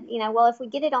said, you know, well, if we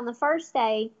get it on the first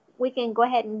day, we can go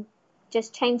ahead and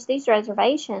just change these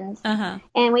reservations. Uh-huh.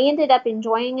 And we ended up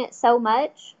enjoying it so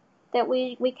much that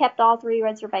we kept all 3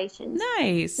 reservations.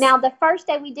 Nice. Now, the first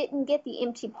day we didn't get the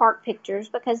empty park pictures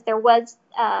because there was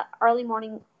early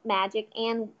morning magic,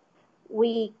 and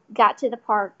we got to the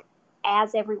park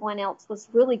as everyone else was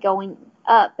really going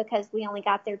up because we only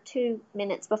got there 2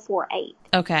 minutes before 8.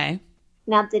 Okay.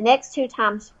 Now, the next 2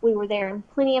 times we were there in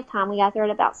plenty of time. We got there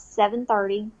at about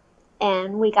 7:30,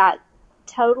 and we got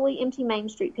totally empty Main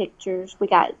Street pictures. We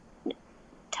got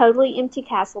totally empty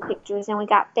castle pictures, and we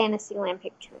got Fantasyland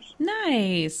pictures.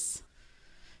 Nice.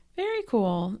 Very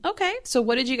cool. Okay. So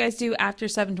what did you guys do after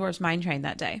Seven Dwarfs Mine Train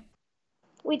that day?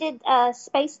 We did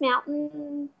Space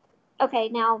Mountain. Okay,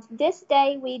 now this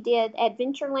day we did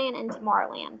Adventureland and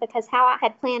Tomorrowland, because how I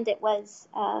had planned it was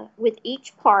with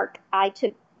each park I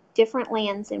took different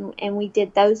lands, and we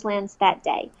did those lands that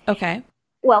day. Okay.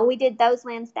 Well, we did those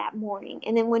lands that morning,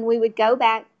 and then when we would go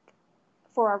back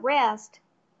for a rest,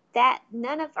 that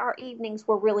none of our evenings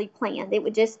were really planned. It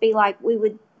would just be like we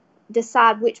would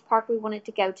decide which park we wanted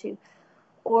to go to,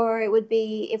 or it would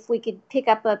be if we could pick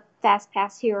up a fast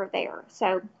pass here or there.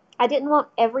 So I didn't want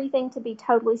everything to be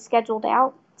totally scheduled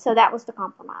out, so that was the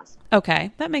compromise.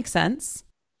 Okay, that makes sense.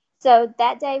 So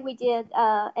that day we did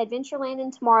Adventureland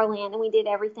and Tomorrowland, and we did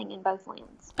everything in both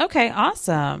lands. Okay,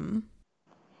 awesome.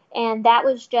 And that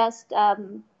was just,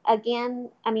 again,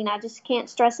 I mean, I just can't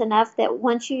stress enough that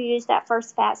once you use that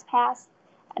first fast pass,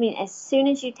 I mean, as soon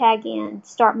as you tag in,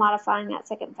 start modifying that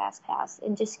second fast pass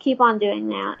and just keep on doing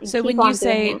that and So keep when you on doing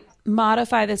say that.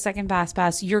 modify the second fast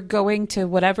pass, you're going to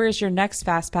whatever is your next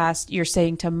fast pass, you're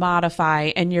saying to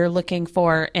modify and you're looking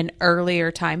for an earlier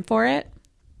time for it?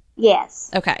 Yes.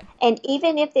 Okay. And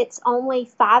even if it's only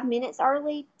 5 minutes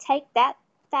early, take that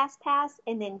fast pass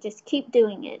and then just keep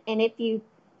doing it. And if you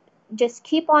just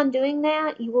keep on doing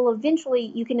that, you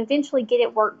can eventually get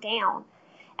it worked down.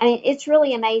 I mean, it's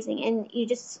really amazing. And you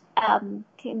just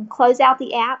can close out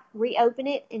the app, reopen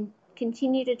it, and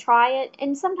continue to try it.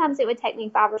 And sometimes it would take me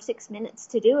 5 or 6 minutes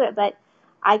to do it, but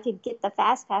I could get the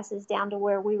fast passes down to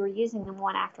where we were using them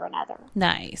one after another.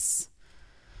 Nice.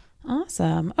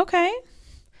 Awesome. Okay.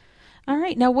 All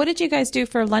right. Now, what did you guys do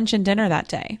for lunch and dinner that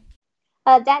day?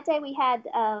 That day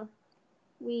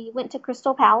we went to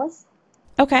Crystal Palace.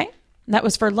 Okay. That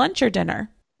was for lunch or dinner?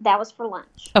 That was for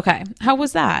lunch. Okay. How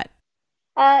was that?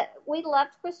 We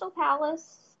loved Crystal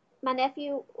Palace. My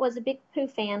nephew was a big Pooh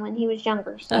fan when he was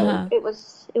younger, so Uh-huh. it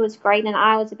was great, and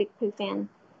I was a big Pooh fan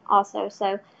also.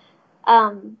 So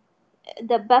um,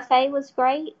 the buffet was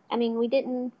great. I mean,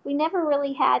 we never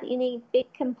really had any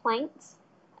big complaints.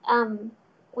 Um,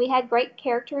 we had great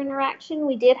character interaction.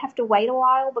 We did have to wait a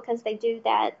while because they do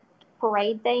that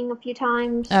parade thing a few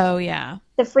times, Oh, yeah.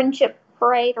 the friendship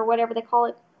parade or whatever they call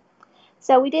it.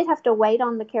 So we did have to wait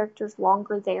on the characters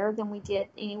longer there than we did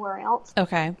anywhere else.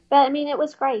 Okay. But I mean, it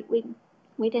was great. We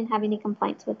didn't have any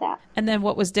complaints with that. And then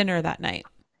what was dinner that night?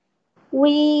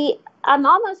 I'm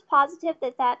almost positive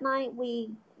that night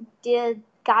we did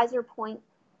Geyser Point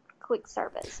quick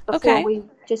service before Okay. we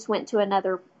just went to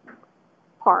another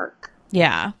park.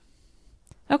 Yeah.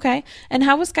 Okay. And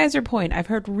how was Geyser Point? I've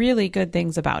heard really good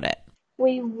things about it.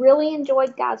 We really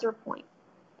enjoyed Geyser Point.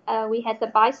 We had the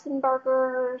bison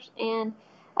burgers, and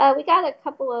we got a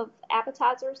couple of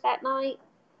appetizers that night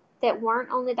that weren't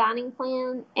on the dining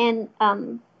plan. And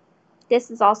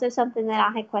this is also something that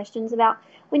I had questions about.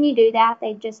 When you do that,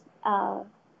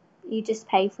 you just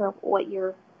pay for what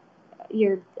your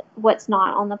what's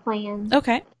not on the plan.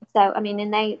 Okay. So I mean,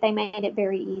 and they made it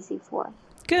very easy for us.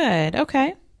 Good.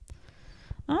 Okay.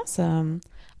 Awesome.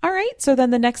 All right. So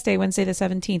then the next day, Wednesday the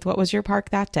 17th, what was your park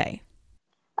that day?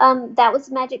 That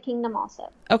was Magic Kingdom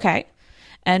also. Okay.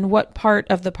 And what part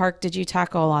of the park did you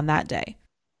tackle on that day?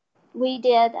 We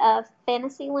did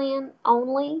Fantasyland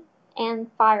only and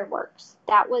fireworks.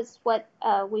 That was what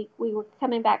we were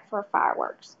coming back for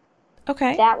fireworks.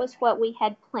 Okay. That was what we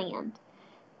had planned.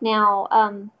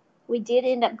 Now, we did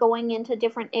end up going into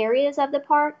different areas of the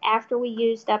park after we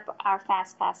used up our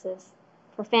fast passes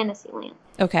for Fantasyland.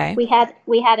 Okay. We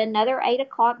had another 8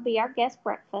 o'clock be our guest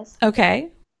breakfast.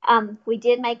 Okay. We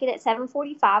did make it at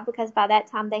 7:45 because by that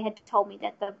time they had told me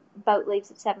that the boat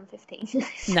leaves at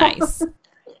 7:15. Nice.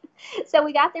 So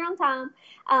we got there on time.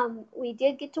 We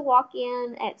did get to walk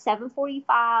in at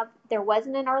 7:45. There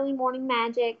wasn't an early morning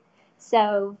magic,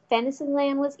 so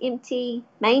Fantasyland was empty.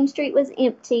 Main Street was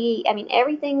empty. I mean,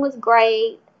 everything was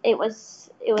great. It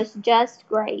was just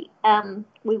great.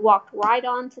 We walked right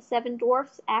on to Seven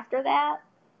Dwarfs after that.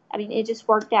 I mean, it just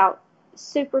worked out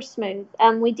super smooth.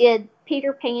 We did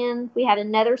Peter Pan. We had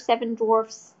another Seven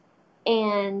Dwarfs,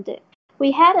 and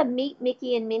we had a meet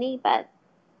Mickey and Minnie, but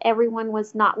everyone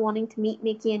was not wanting to meet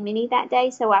Mickey and Minnie that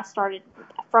day. So I started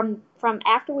from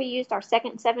after we used our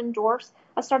second Seven Dwarfs,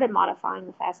 I started modifying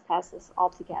the fast passes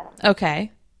altogether.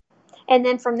 Okay. And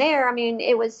then from there, I mean,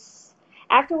 it was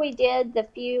after we did the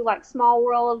few like Small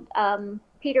World,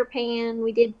 Peter Pan,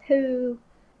 we did Pooh,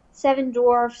 Seven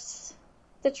Dwarfs.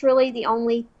 That's really the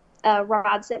only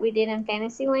rides that we did in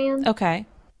Fantasyland. Okay.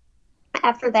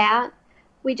 After that,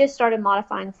 we just started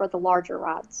modifying for the larger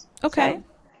rides. Okay.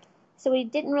 So we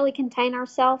didn't really contain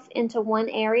ourselves into one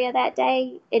area that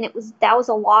day, and that was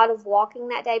a lot of walking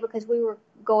that day because we were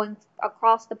going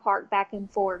across the park back and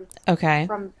forth Okay.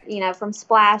 from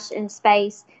Splash and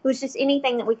Space. It was just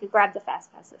anything that we could grab the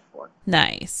fast passes for.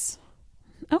 Nice.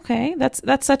 Okay.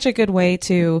 That's such a good way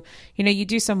to, you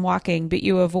do some walking, but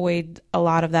you avoid a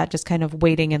lot of that just kind of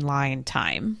waiting in line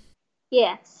time.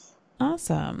 Yes.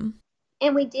 Awesome.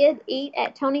 And we did eat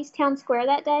at Tony's Town Square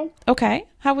that day. Okay.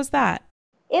 How was that?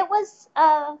 It was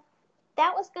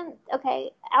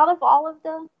okay, out of all of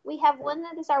them, we have one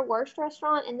that is our worst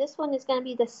restaurant, and this one is going to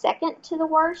be the second to the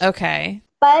worst. Okay.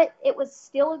 But it was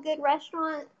still a good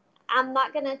restaurant. I'm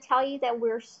not going to tell you that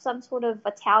we're some sort of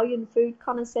Italian food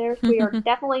connoisseurs. We are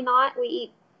definitely not. We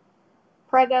eat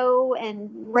Prego and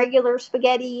regular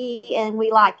spaghetti, and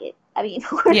we like it. I mean,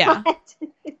 we're not.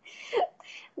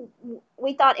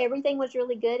 We thought everything was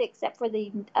really good except for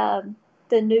the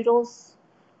the noodles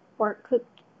weren't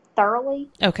cooked thoroughly.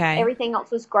 Okay. Everything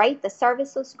else was great. The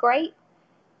service was great.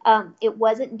 It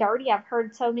wasn't dirty. I've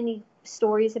heard so many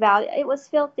stories about it. It was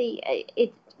filthy.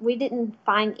 We didn't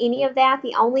find any of that.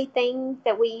 The only thing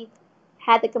that we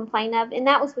had to complain of, and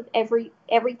that was with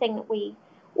everything that we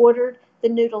ordered, the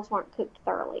noodles weren't cooked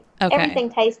thoroughly. Okay. Everything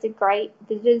tasted great.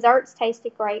 The desserts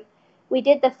tasted great. We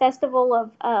did the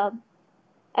festival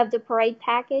of the parade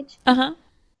package. Uh-huh.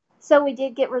 So we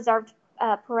did get reserved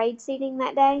parade seating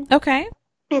that day. Okay.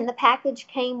 And the package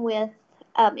came with,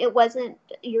 it wasn't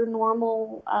your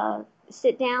normal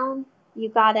sit down. You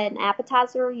got an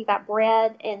appetizer, you got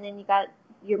bread, and then you got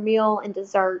your meal and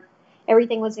dessert.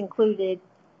 Everything was included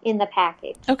in the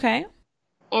package. Okay.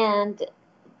 And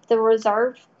the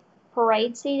reserved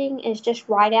parade seating is just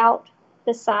right out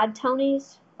beside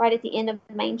Tony's, right at the end of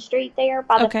Main Street there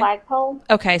by the flagpole.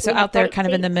 Okay, so out there kind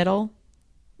of in the middle?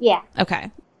 Yeah. Okay.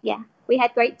 Yeah. We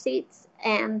had great seats,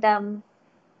 and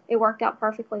it worked out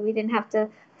perfectly. We didn't have to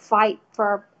fight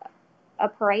for a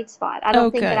parade spot. I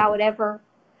don't think that I would ever,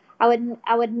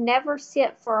 I would never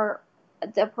sit for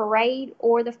the parade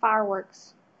or the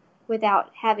fireworks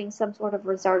without having some sort of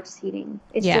reserved seating.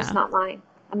 It's just not mine.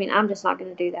 I mean, I'm just not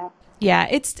going to do that. Yeah,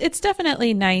 it's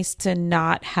definitely nice to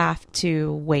not have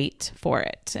to wait for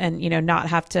it and, not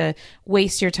have to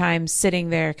waste your time sitting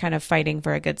there kind of fighting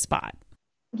for a good spot.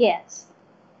 Yes.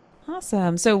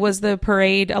 Awesome. So was the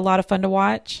parade a lot of fun to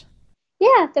watch?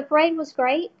 Yeah, the parade was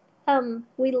great.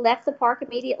 We left the park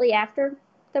immediately after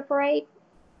the parade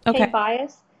came by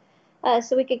us,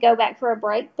 so we could go back for a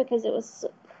break because it was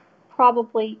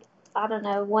probably,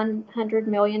 100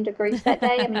 million degrees that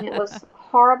day. I mean, it was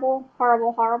horrible,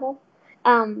 horrible, horrible.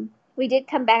 We did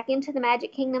come back into the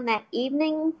Magic Kingdom that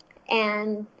evening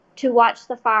and to watch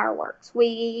the fireworks.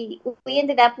 We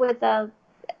ended up with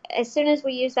as soon as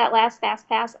we used that last Fast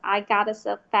Pass, I got us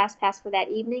a Fast Pass for that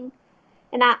evening.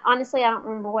 And I don't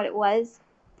remember what it was.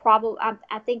 Probably,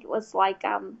 I think it was like,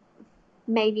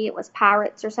 maybe it was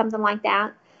Pirates or something like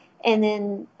that. And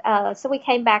then, so we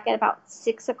came back at about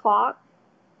 6 o'clock.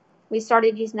 We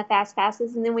started using the Fast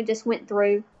Passes, and then we just went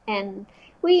through, and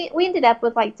we ended up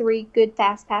with like 3 good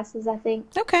Fast Passes, I think.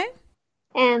 Okay.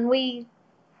 And we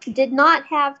did not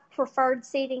have preferred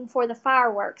seating for the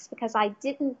fireworks because I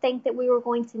didn't think that we were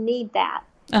going to need that.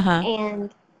 Uh-huh.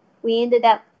 And we ended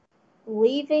up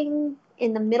leaving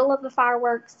in the middle of the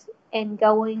fireworks and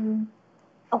going,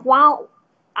 while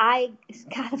I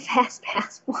got a Fast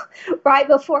Pass right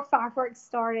before fireworks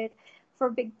started for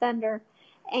Big Thunder,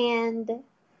 and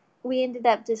we ended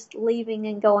up just leaving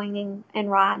and going and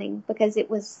riding because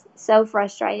it was so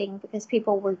frustrating because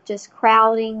people were just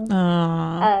crowding.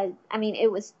 I mean,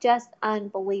 it was just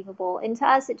unbelievable. And to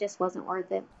us, it just wasn't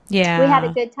worth it. Yeah. We had a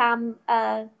good time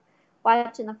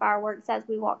watching the fireworks as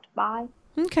we walked by.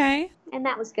 Okay. And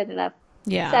that was good enough.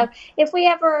 Yeah. So if we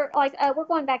ever, we're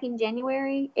going back in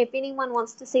January. If anyone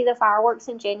wants to see the fireworks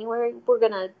in January, we're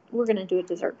gonna do a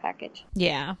dessert package.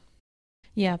 Yeah.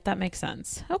 Yeah, that makes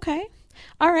sense. Okay.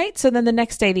 All right. So then the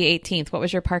next day, the 18th, what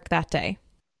was your park that day?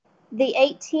 The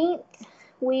 18th,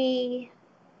 we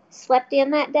slept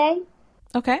in that day.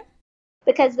 Okay.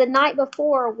 Because the night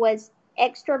before was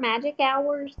extra magic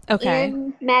hours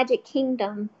in Magic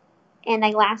Kingdom, and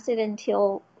they lasted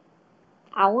until,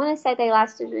 I want to say they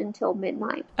lasted until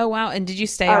midnight. Oh, wow. And did you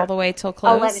stay all the way till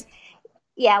close? 11.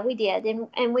 Yeah, we did.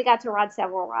 And we got to ride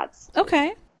several rides.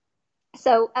 Okay.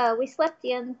 So we slept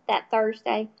in that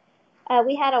Thursday.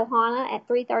 We had Ohana at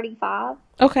 3:35.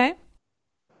 Okay.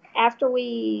 After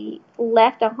we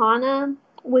left Ohana,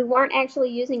 we weren't actually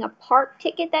using a park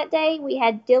ticket that day. We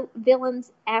had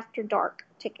Villains After Dark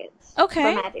tickets for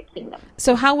Magic Kingdom.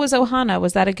 So how was Ohana?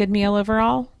 Was that a good meal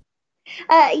overall?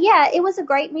 Yeah, it was a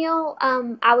great meal.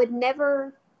 I would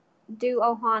never do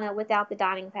Ohana without the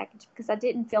dining package because I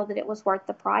didn't feel that it was worth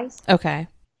the price. Okay.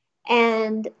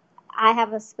 And I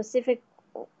have a specific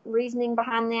reasoning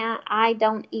behind that. I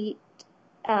don't eat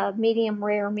medium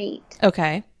rare meat.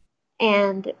 Okay.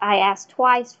 And I asked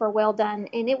twice for well done,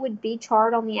 and it would be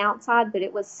charred on the outside, but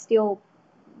it was still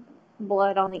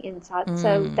blood on the inside.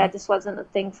 So that just wasn't a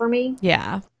thing for me.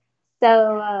 Yeah.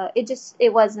 So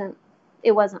it wasn't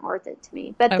worth it to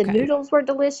me. But the noodles were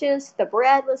delicious. The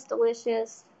bread was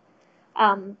delicious.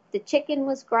 The chicken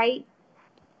was great.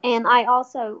 And I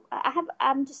also I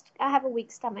have a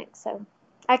weak stomach, so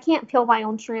I can't peel my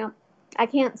own shrimp. I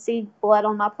can't see blood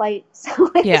on my plate. So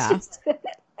it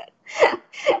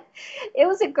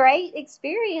was a great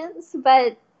experience,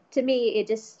 but to me, it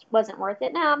just wasn't worth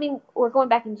it. Now, I mean, we're going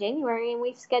back in January, and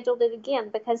we've scheduled it again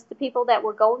because the people that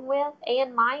we're going with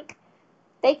and Mike,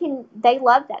 they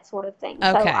love that sort of thing.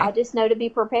 Okay. So I just know to be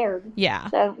prepared. Yeah.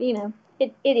 So,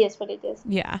 it is what it is.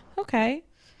 Yeah. Okay.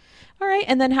 All right.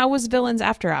 And then how was Villains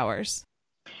After Hours?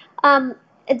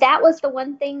 That was the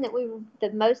one thing that we were the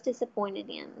most disappointed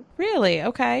in. Really?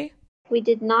 Okay. We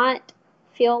did not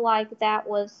feel like that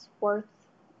was worth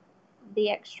the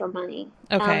extra money.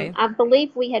 Okay. I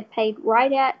believe we had paid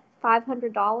right at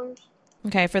 $500.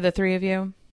 Okay, for the three of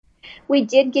you? We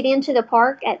did get into the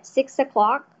park at 6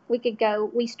 o'clock.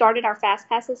 We started our Fast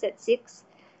Passes at 6.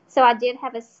 So I did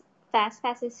have a Fast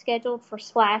Passes scheduled for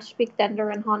Splash, Big Thunder,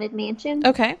 and Haunted Mansion.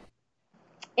 Okay.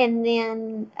 And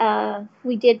then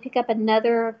we did pick up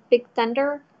another Big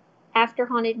Thunder after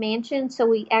Haunted Mansion. So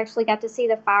we actually got to see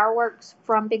the fireworks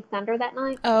from Big Thunder that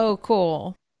night. Oh,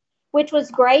 cool. Which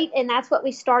was great. And that's what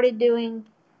we started doing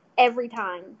every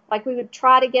time. Like, we would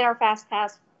try to get our Fast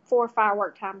Pass for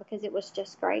firework time because it was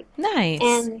just great. Nice.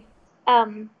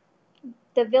 And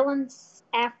the Villains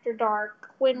After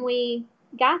Dark, when we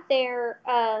got there,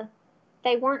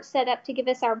 they weren't set up to give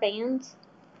us our bands.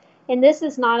 And this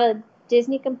is not a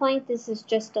Disney complaint. This is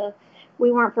just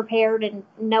we weren't prepared, and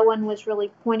no one was really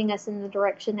pointing us in the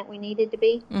direction that we needed to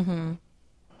be. Mm-hmm.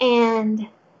 And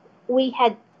we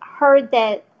had heard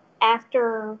that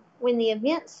when the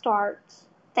event starts,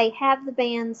 they have the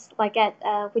bands like at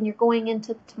when you're going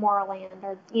into Tomorrowland,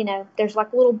 or there's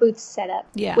like little booths set up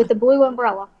with the blue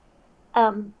umbrella.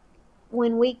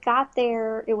 When we got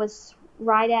there, it was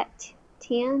right at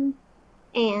 10,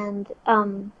 and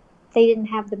they didn't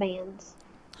have the bands.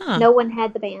 Huh. No one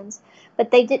had the bands, but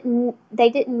they didn't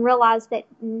realize that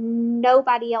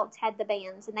nobody else had the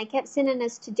bands, and they kept sending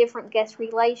us to different guest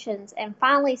relations, and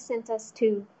finally sent us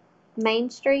to Main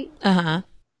Street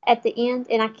at the end.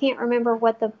 And I can't remember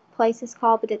what the place is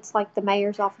called, but it's like the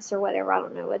mayor's office or whatever. I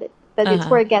don't know what but it's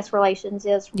where guest relations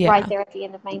is, right there at the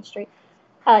end of Main Street.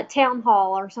 Town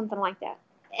Hall or something like that.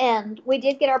 And we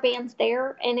did get our bands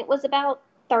there, and it was about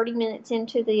 30 minutes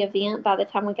into the event by the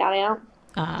time we got out,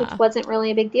 which wasn't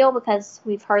really a big deal because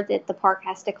we've heard that the park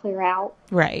has to clear out.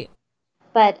 Right.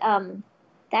 But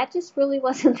that just really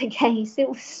wasn't the case. It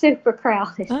was super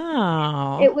crowded.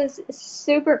 Oh. It was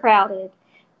super crowded.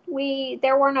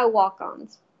 There were no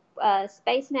walk-ons.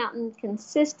 Space Mountain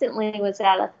consistently was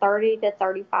at a 30 to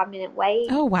 35-minute wait.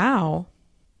 Oh, wow.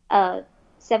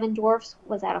 Seven Dwarfs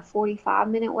was at a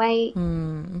 45-minute wait.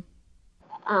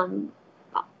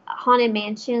 Haunted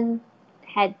Mansion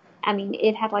had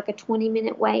like a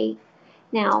 20-minute wait.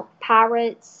 Now,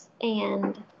 Pirates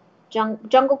and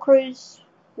Jungle Cruise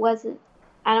wasn't.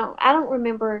 I don't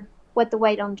remember what the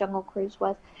wait on Jungle Cruise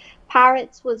was.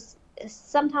 Pirates was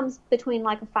sometimes between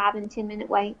like a 5 and 10-minute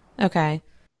wait. Okay.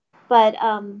 But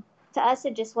to us,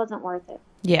 it just wasn't worth it.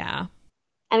 Yeah.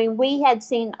 I mean, we had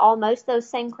seen almost those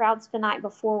same crowds the night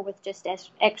before with just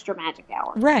extra Magic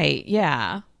Hour. Right,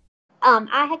 yeah.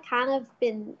 I had kind of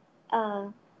been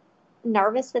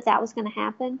nervous that was going to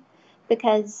happen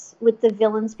because with the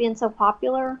Villains being so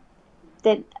popular,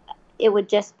 that it would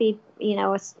just be,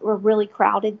 a really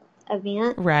crowded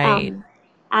event. Right.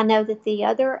 I know that the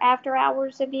other after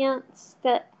hours events,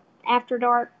 that After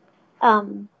Dark,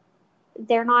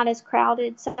 they're not as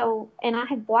crowded. So, and I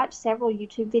had watched several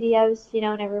YouTube videos,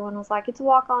 and everyone was like, it's a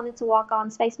walk on.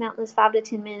 Space Mountain is 5 to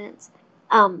 10 minutes.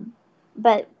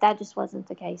 But that just wasn't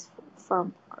the case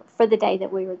for the day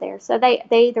that we were there. So they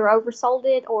either oversold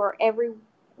it or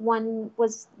everyone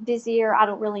was busier. I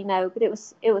don't really know, but it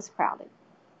was crowded.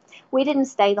 We didn't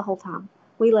stay the whole time.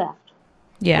 We left.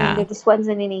 Yeah.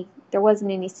 And there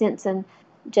wasn't any sense in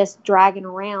just dragging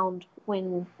around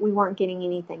when we weren't getting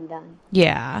anything done.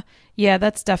 Yeah. Yeah,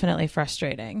 that's definitely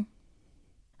frustrating.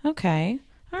 Okay.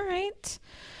 All right.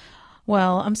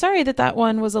 Well, I'm sorry that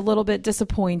one was a little bit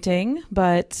disappointing,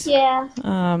 but yeah.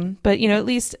 But at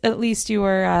least you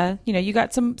were you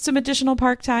got some additional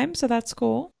park time, so that's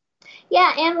cool.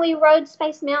 Yeah, and we rode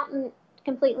Space Mountain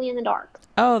completely in the dark.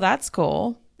 Oh, that's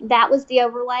cool. That was the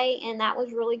overlay, and that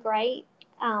was really great.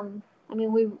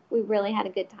 We really had a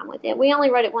good time with it. We only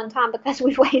rode it one time because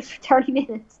we waited for 30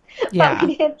 minutes. Yeah. But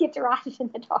we did get to ride it in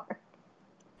the dark.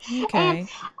 Okay. And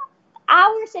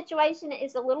our situation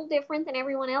is a little different than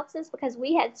everyone else's because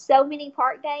we had so many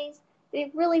park days that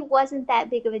it really wasn't that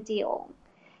big of a deal.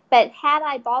 But had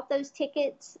I bought those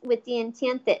tickets with the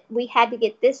intent that we had to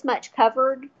get this much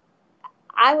covered,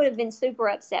 I would have been super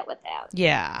upset with that.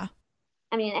 Yeah.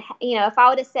 I mean, if I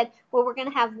would have said, well, we're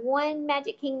going to have one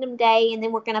Magic Kingdom day and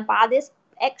then we're going to buy this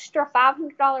extra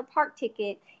 $500 park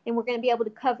ticket and we're going to be able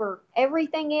to cover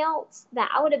everything else, then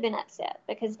I would have been upset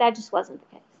because that just wasn't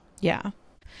the case. Yeah.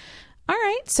 All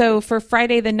right. So for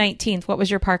Friday the 19th, what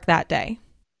was your park that day?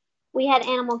 We had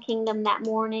Animal Kingdom that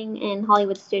morning and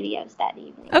Hollywood Studios that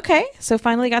evening. Okay, so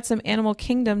finally got some Animal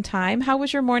Kingdom time. How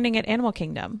was your morning at Animal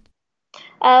Kingdom?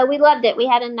 We loved it. We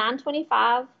had a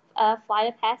 9:25 Flight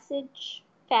of Passage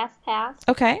fast pass.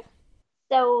 Okay.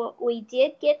 So we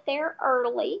did get there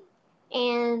early,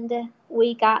 and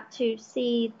we got to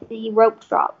see the rope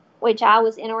drop, which I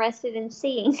was interested in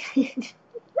seeing.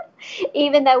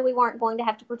 Even though we weren't going to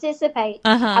have to participate,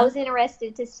 I was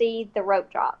interested to see the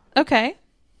rope drop. Okay.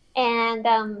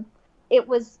 And it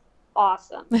was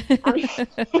awesome. I mean,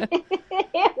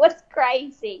 it was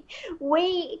crazy.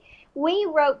 We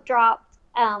rope dropped.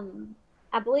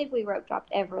 I believe we rope dropped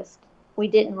Everest. We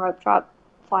didn't rope drop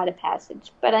Flight of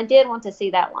Passage, but I did want to see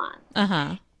that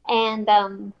line.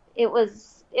 And it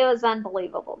was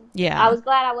unbelievable. Yeah. I was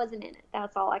glad I wasn't in it.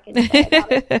 That's all I can say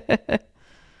about it.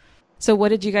 So what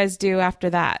did you guys do after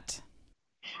that?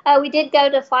 We did go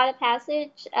to Flight of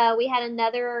Passage. We had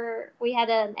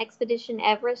an Expedition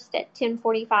Everest at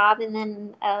 10:45, and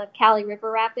then Cali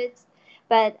River Rapids.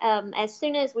 But as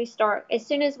soon as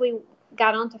we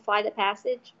got onto Flight of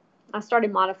Passage, I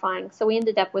started modifying. So we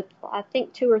ended up with, I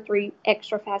think, 2 or 3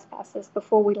 extra fast passes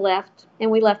before we left, and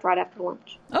we left right after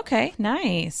lunch. Okay,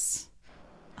 nice.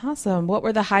 Awesome. What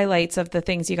were the highlights of the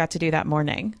things you got to do that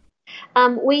morning?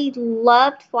 We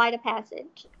loved Flight of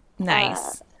Passage.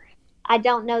 Nice. I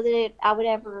don't know that I would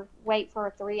ever wait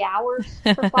for 3 hours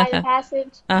for Flight of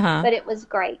Passage, but it was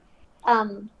great.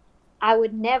 I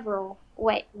would never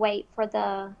wait for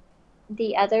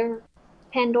the other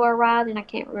Pandora ride, and I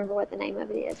can't remember what the name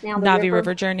of it is now. Na'vi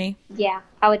River Journey. Yeah,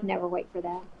 I would never wait for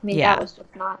that. I mean,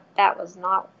 that was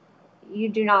not. You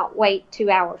do not wait 2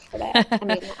 hours for that. I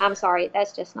mean, I'm sorry,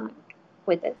 that's just not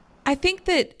with it. I think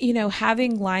that,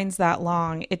 having lines that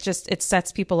long, it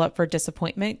sets people up for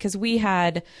disappointment, because we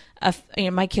had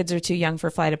my kids are too young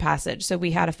for Flight of Passage. So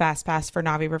we had a fast pass for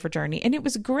Na'vi River Journey, and it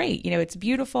was great. It's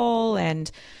beautiful. And,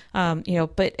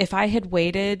 but if I had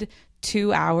waited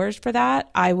 2 hours for that,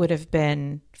 I would have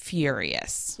been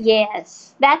furious.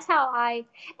 Yes, that's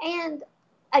and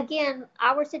again,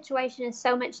 our situation is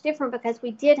so much different because we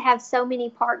did have so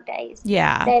many park days.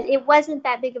 Yeah. That it wasn't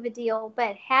that big of a deal,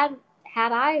 but had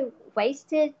I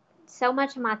wasted so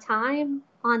much of my time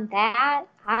on that,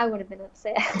 I would have been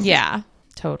upset. Yeah,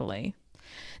 totally.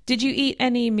 Did you eat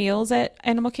any meals at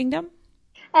Animal Kingdom?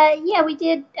 Yeah, we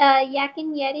did Yak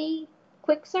and Yeti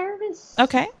quick service.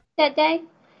 Okay. That day,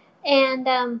 and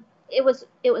it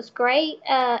was great.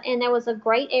 And there was a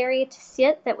great area to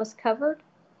sit that was covered.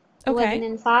 It wasn't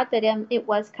inside, but it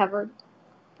was covered.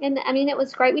 And I mean, it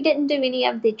was great. We didn't do any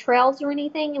of the trails or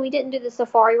anything, and we didn't do the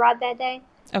safari ride that day.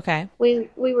 Okay. We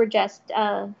were just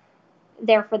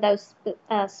there for those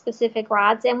specific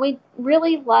rides, and we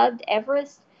really loved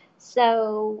Everest.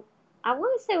 So I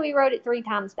want to say we rode it 3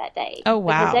 times that day. Oh,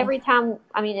 wow. Because every time,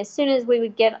 I mean, as soon as we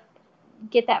would get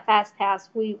that fast pass,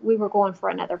 we were going for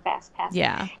another fast pass.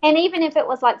 Yeah. And even if it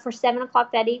was like for 7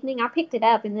 o'clock that evening, I picked it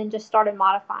up and then just started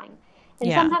modifying.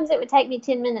 And sometimes it would take me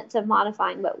 10 minutes of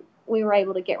modifying, but we were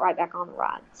able to get right back on the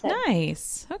ride. So.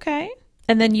 Nice. Okay.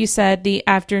 And then you said the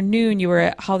afternoon you were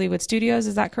at Hollywood Studios.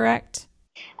 Is that correct?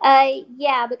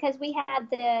 Yeah, because we had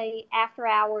the after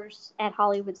hours at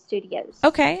Hollywood Studios.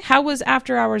 Okay. How was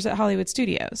after hours at Hollywood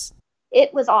Studios?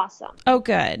 It was awesome. Oh,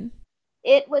 good.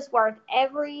 It was worth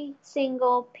every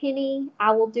single penny.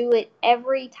 I will do it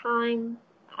every time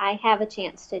I have a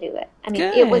chance to do it. I mean,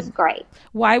 It was great.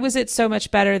 Why was it so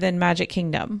much better than Magic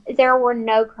Kingdom? There were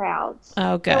no crowds.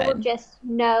 Oh, good. There were just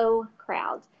no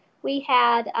crowds. We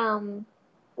had,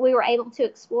 we were able to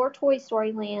explore Toy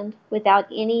Story Land without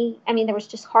there was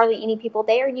just hardly any people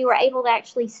there, and you were able to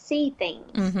actually see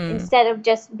things instead of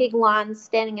just big lines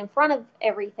standing in front of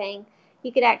everything.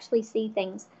 You could actually see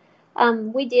things.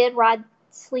 We did ride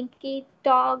Slinky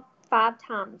Dog 5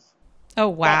 times. Oh,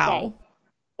 wow. That day.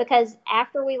 Because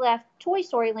after we left Toy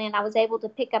Story Land, I was able to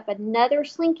pick up another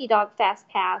Slinky Dog Fast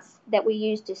Pass that we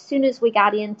used as soon as we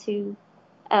got into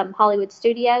Hollywood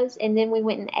Studios, and then we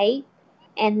went and ate,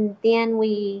 and then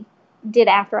we did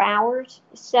after hours.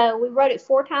 So we rode it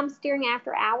 4 times during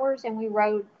after hours, and we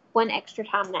rode 1 extra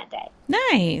time that day.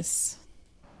 Nice.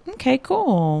 Okay,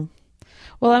 cool.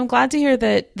 Well, I'm glad to hear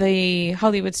that the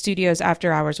Hollywood Studios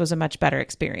after hours was a much better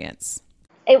experience.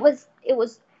 It was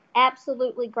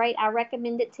absolutely great. I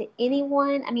recommend it to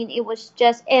anyone. I mean, it was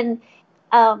just, and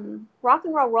Rock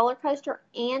and Roll Roller Coaster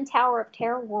and Tower of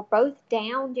Terror were both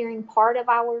down during part of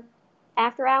our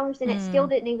after hours, and it still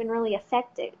didn't even really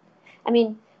affect it. I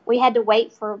mean, we had to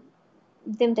wait for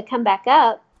them to come back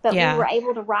up, but we were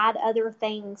able to ride other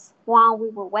things while we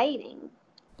were waiting.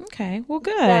 Okay. Well,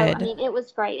 So, I good. mean, it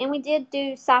was great. And we did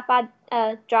do sci-fi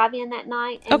drive-in that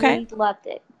night, and Okay. we loved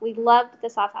it. We loved the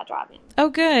sci-fi drive-in. Oh,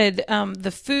 good.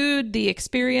 The food, the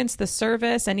experience, the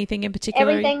service, anything in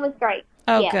particular? Everything was great.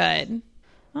 Oh, Yes. good.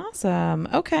 Awesome.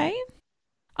 Okay.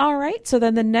 All right. So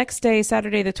then the next day,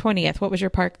 Saturday the 20th, what was your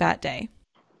park that day?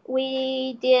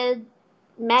 We did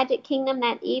Magic Kingdom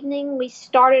that evening. We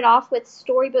started off with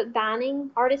Storybook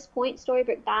Dining, Artist Point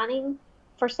Storybook Dining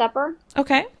for supper,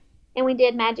 Okay. and we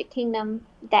did Magic Kingdom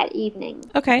that evening.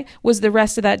 Okay. Was the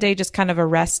rest of that day just kind of a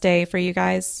rest day for you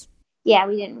guys? Yeah,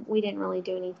 we didn't really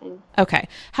do anything. Okay.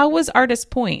 How was Artist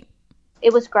Point?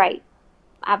 It was great.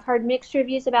 I've heard mixed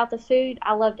reviews about the food.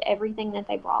 I loved everything that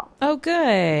they brought. Oh,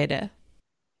 good.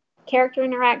 Character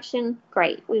interaction,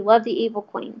 great. We loved the Evil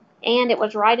Queen. And it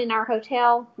was right in our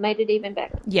hotel, made it even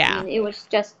better. I Yeah. mean,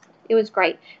 it was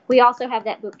great. We also have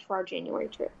that booked for our January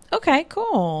trip. Okay,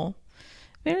 cool.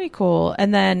 Very cool.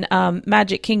 And then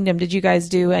Magic Kingdom, did you guys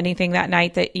do anything that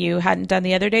night that you hadn't done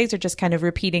the other days or just kind of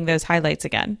repeating those highlights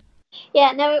again?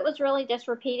 Yeah, no, it was really just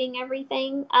repeating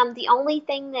everything. The only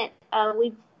thing that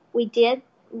we did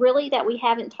really that we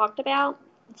haven't talked about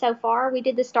so far, we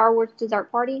did the Star Wars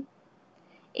dessert party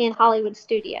in Hollywood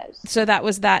Studios. So that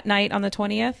was that night on the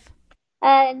 20th?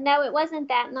 No, it wasn't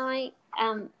that night.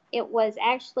 It was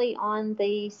actually on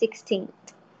the 16th.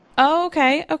 Oh,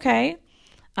 okay. Okay.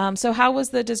 So how was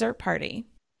the dessert party?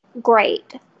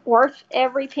 Great. Worth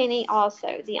every penny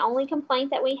also. The only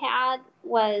complaint that we had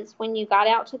was when you got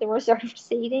out to the reserved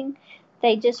seating,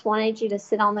 they just wanted you to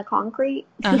sit on the concrete.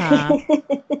 Uh-huh.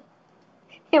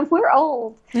 And we're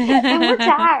old and we're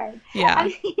tired. Yeah.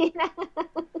 I mean,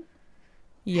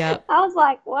 Yep. I was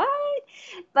like, what?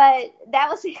 But that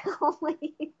was the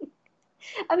only.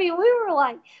 I mean,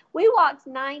 we walked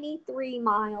 93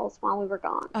 miles while we were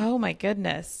gone. Oh my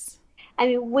goodness. I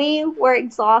mean, we were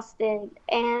exhausted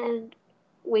and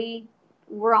we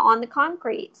were on the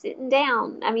concrete sitting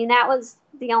down. I mean, that was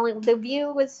the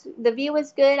view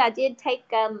was good. I did take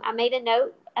I made a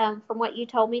note from what you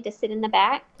told me to sit in the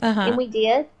back, and Uh-huh. we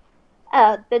did.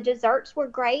 The desserts were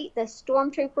great. The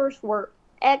stormtroopers were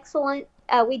excellent.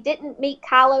 We didn't meet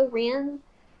Kylo Ren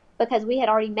because we had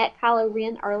already met Kylo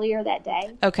Ren earlier that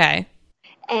day, Okay.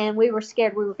 and we were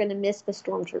scared we were going to miss the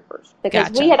stormtroopers because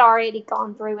we Gotcha. had already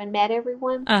gone through and met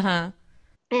everyone. Uh-huh.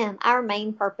 And our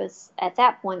main purpose at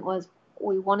that point was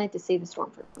we wanted to see the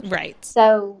stormtroopers. Right.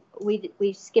 So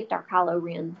we skipped our Kylo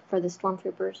Ren for the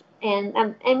stormtroopers, and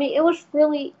I mean it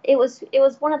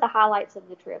was one of the highlights of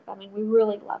the trip. I mean, we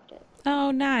really loved it.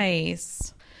 Oh,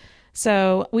 nice.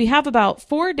 So we have about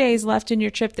 4 days left in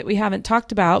your trip that we haven't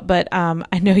talked about, but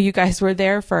I know you guys were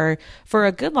there for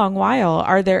a good long while.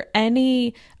 Are there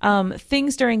any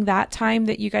things during that time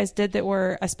that you guys did that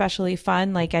were especially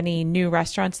fun, like any new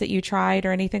restaurants that you tried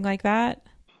or anything like that?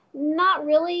 Not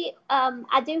really.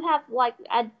 I do have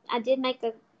I did make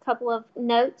a couple of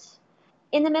notes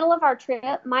in the middle of our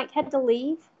trip. Mike had to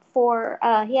leave for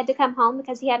he had to come home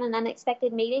because he had an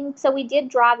unexpected meeting. So we did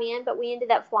drive in, but we ended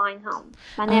up flying home.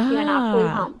 My nephew and I flew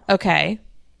Ah, home. okay.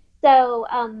 So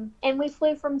and we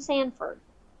flew from Sanford.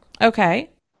 Okay.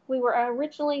 We were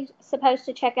originally supposed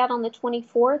to check out on the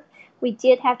 24th. We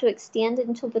did have to extend it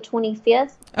until the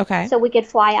 25th Okay. so we could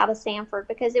fly out of Sanford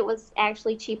because it was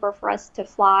actually cheaper for us to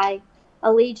fly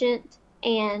Allegiant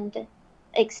and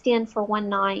extend for one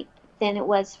night than it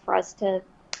was for us to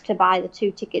buy the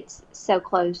two tickets so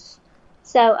close.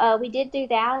 So we did do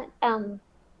that.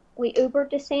 We Ubered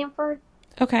to Sanford.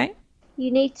 Okay.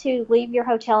 You need to leave your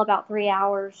hotel about 3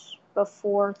 hours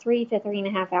before, 3 to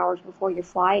 3.5 hours before your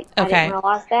flight. I Okay. didn't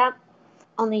realize that.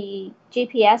 On the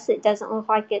GPS, it doesn't look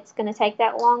like it's going to take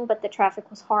that long, but the traffic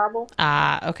was horrible.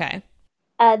 Ah, okay.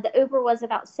 The Uber was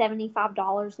about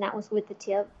 $75, and that was with the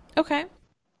tip. Okay.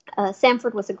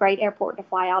 Sanford was a great airport to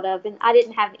fly out of, and I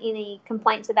didn't have any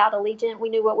complaints about Allegiant. We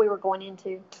knew what we were going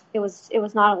into. It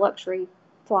was not a luxury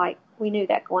flight. We knew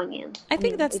that going in. I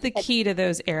think that's the key to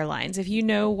those airlines. If you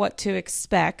know what to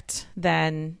expect,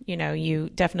 then, you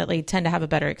definitely tend to have a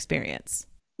better experience.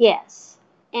 Yes,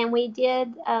 and we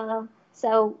did.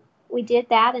 So we did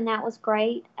that, and that was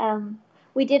great.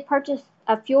 We did purchase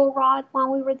a fuel rod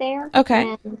while we were there.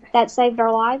 Okay. And that saved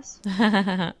our lives.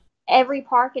 Every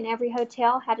park and every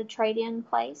hotel had a trade-in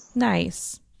place.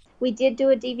 Nice. We did do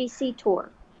a DVC tour.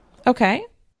 Okay.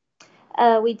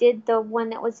 We did the one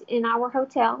that was in our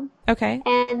hotel, Okay.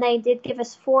 and they did give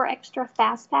us 4 extra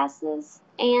fast passes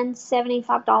and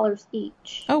 $75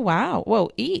 each. Oh, wow. Whoa,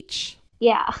 each.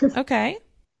 Yeah. Okay.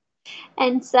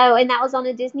 And that was on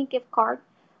a Disney gift card.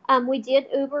 We did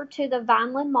Uber to the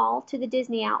Vineland Mall, to the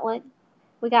Disney outlet.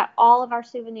 We got all of our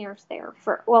souvenirs there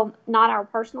not our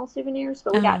personal souvenirs,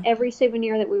 but we got every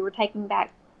souvenir that we were taking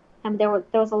back There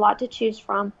was a lot to choose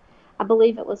from. I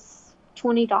believe it was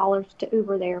 $20 to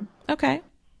Uber there. Okay.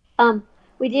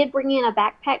 We did bring in a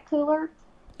backpack cooler.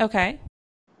 Okay.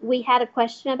 We had a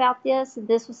question about this.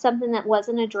 This was something that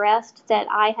wasn't addressed that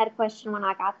I had a question when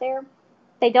I got there.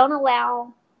 They don't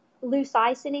allow loose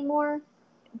ice anymore,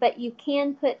 but you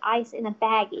can put ice in a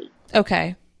baggie.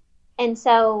 Okay. And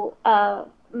so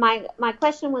my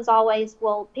question was always,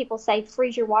 well, people say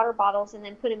freeze your water bottles and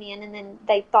then put them in and then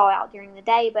they thaw out during the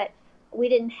day, but we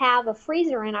didn't have a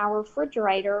freezer in our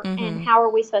refrigerator, and how are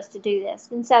we supposed to do this?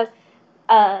 And so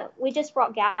we just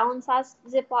brought gallon-sized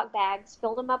Ziploc bags,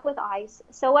 filled them up with ice.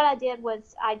 So what I did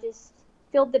was I just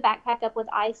filled the backpack up with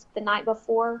ice the night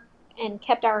before and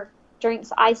kept our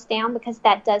drinks iced down, because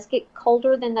that does get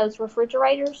colder than those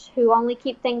refrigerators who only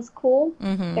keep things cool.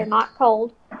 They're not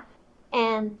cold.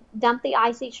 And dumped the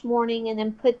ice each morning and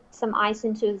then put some ice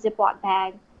into a Ziploc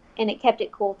bag, and it kept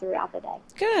it cool throughout the day.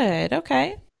 Good.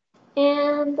 Okay.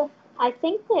 And I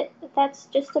think that's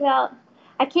just about...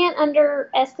 I can't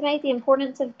underestimate the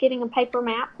importance of getting a paper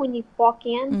map when you walk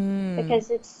in, because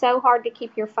it's so hard to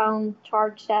keep your phone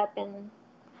charged up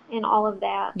and all of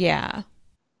that. Yeah.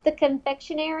 The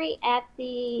confectionery at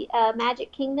the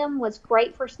Magic Kingdom was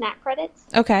great for snack credits.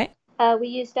 Okay.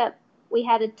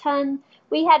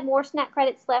 We had more snack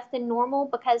credits left than normal,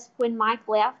 because when Mike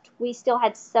left, we still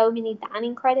had so many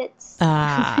dining credits.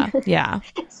 Yeah.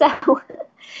 So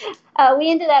we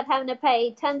ended up having to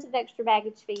pay tons of extra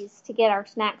baggage fees to get our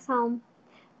snacks home,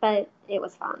 but it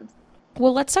was fun.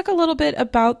 Well, let's talk a little bit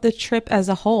about the trip as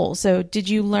a whole. So did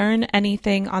you learn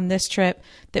anything on this trip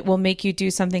that will make you do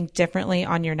something differently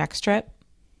on your next trip?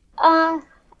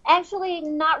 Actually,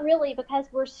 not really, because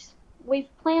we've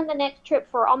planned the next trip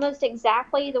for almost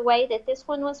exactly the way that this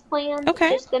one was planned.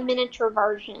 Okay. Just the miniature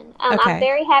version. Okay. I'm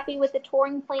very happy with the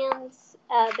touring plans.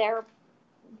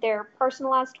 Their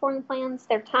personalized touring plans.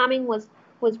 Their timing was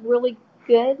really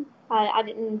good.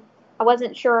 I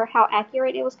wasn't sure how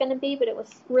accurate it was going to be, but it was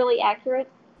really accurate.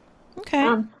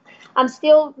 Okay. I'm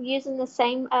still using the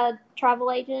same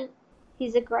travel agent.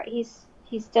 He's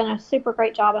done a super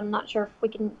great job. I'm not sure if we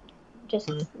can just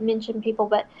mention people,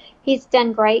 but he's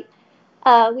done great.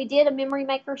 We did a Memory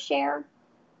Maker share,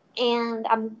 and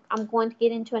I'm going to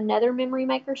get into another Memory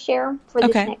Maker share for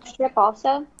this next trip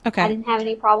also. Okay. I didn't have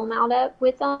any problem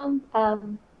with them.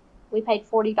 We paid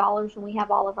 $40, and we have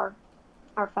all of our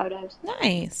photos.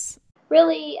 Nice.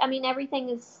 Really, I mean, everything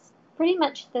is pretty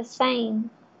much the same.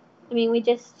 I mean,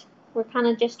 we're kind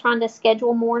of just trying to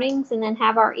schedule mornings and then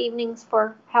have our evenings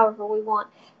for however we want.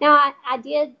 Now,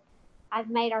 I've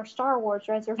made our Star Wars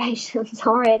reservations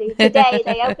already today.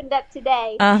 They opened up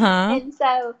today. And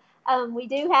so we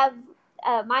do have,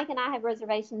 Mike and I have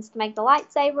reservations to make the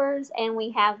lightsabers, and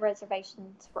we have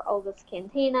reservations for Olga's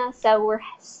Cantina. So we're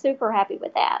super happy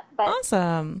with that. But,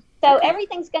 awesome. So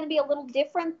everything's going to be a little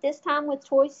different this time with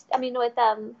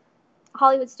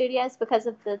Hollywood Studios because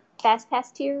of the Fast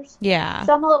Pass tiers. Yeah.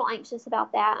 So I'm a little anxious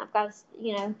about that. I've got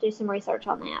to, do some research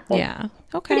on that. But yeah.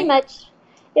 Okay. Pretty much,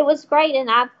 it was great,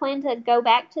 and I plan to go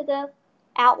back to the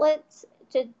outlets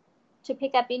to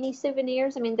pick up any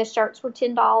souvenirs. I mean, the shirts were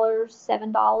 $10,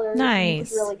 $7. Nice. It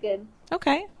was really good.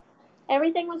 Okay.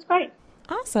 Everything was great.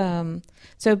 Awesome.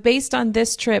 So based on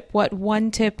this trip, what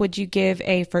one tip would you give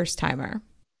a first timer?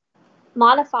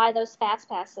 Modify those Fast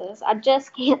Passes. I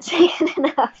just can't say it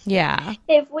enough. Yeah.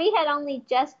 If we had only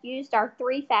just used our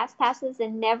 3 Fast Passes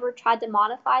and never tried to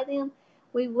modify them,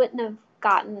 we wouldn't have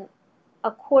gotten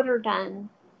a quarter done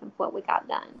of what we got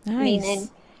done. Nice. I mean, and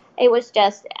it was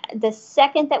just the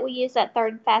second that we used that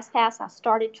 3rd Fast Pass, I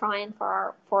started trying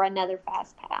for another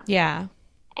Fast Pass. Yeah.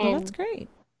 And well, that's great.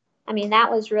 I mean,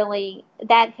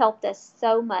 that helped us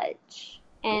so much.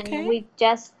 And we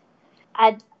just,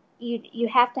 you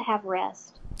have to have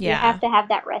rest. Yeah. You have to have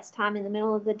that rest time in the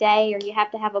middle of the day, or you have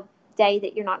to have a day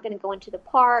that you're not going to go into the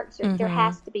parks, or there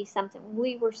has to be something.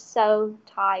 We were so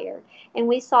tired, and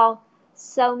we saw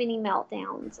so many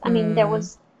meltdowns. I mean, there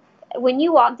was, when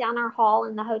you walked down our hall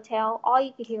in the hotel, all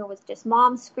you could hear was just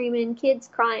moms screaming, kids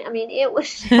crying. I mean, it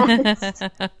was just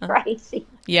crazy.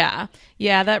 Yeah.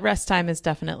 Yeah, that rest time is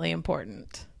definitely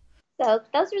important. So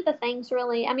those are the things,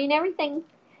 really. I mean, everything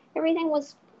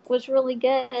was really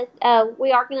good.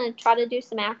 We are going to try to do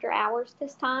some after hours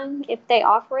this time if they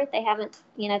offer it. They haven't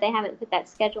put that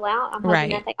schedule out. I'm hoping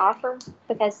that they offer,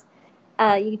 because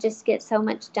you just get so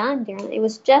much done during it. It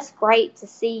was just great to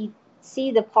see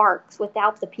the parks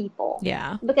without the people.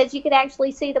 Yeah. Because you could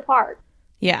actually see the park.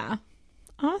 Yeah.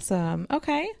 Awesome.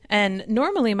 Okay. And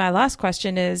normally my last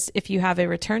question is if you have a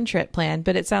return trip planned,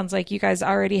 but it sounds like you guys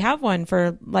already have one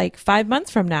for like 5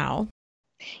 months from now.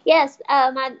 Yes.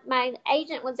 My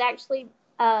agent was actually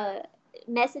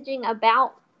messaging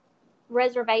about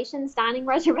dining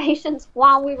reservations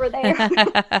while we were there.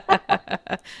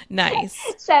 Nice.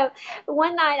 So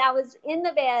one night I was in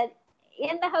the bed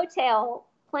in the hotel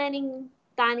planning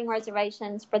dining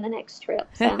reservations for the next trip.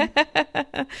 So.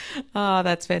 Oh,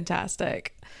 that's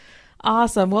fantastic.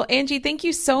 Awesome. Well, Angie, thank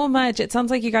you so much. It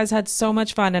sounds like you guys had so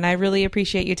much fun, and I really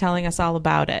appreciate you telling us all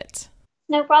about it.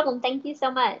 No problem. Thank you so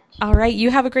much. All right.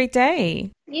 You have a great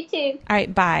day. You too. All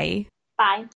right. Bye.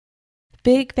 Bye.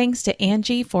 Big thanks to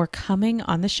Angie for coming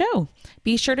on the show.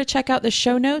 Be sure to check out the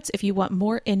show notes if you want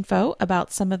more info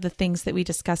about some of the things that we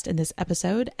discussed in this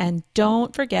episode. And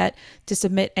don't forget to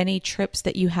submit any trips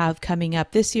that you have coming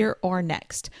up this year or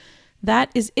next.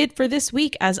 That is it for this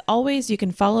week. As always, you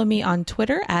can follow me on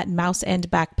Twitter at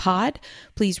mouseandbackpod.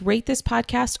 Please rate this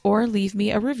podcast or leave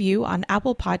me a review on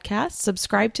Apple Podcasts.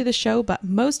 Subscribe to the show, but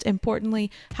most importantly,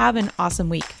 have an awesome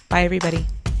week. Bye, everybody.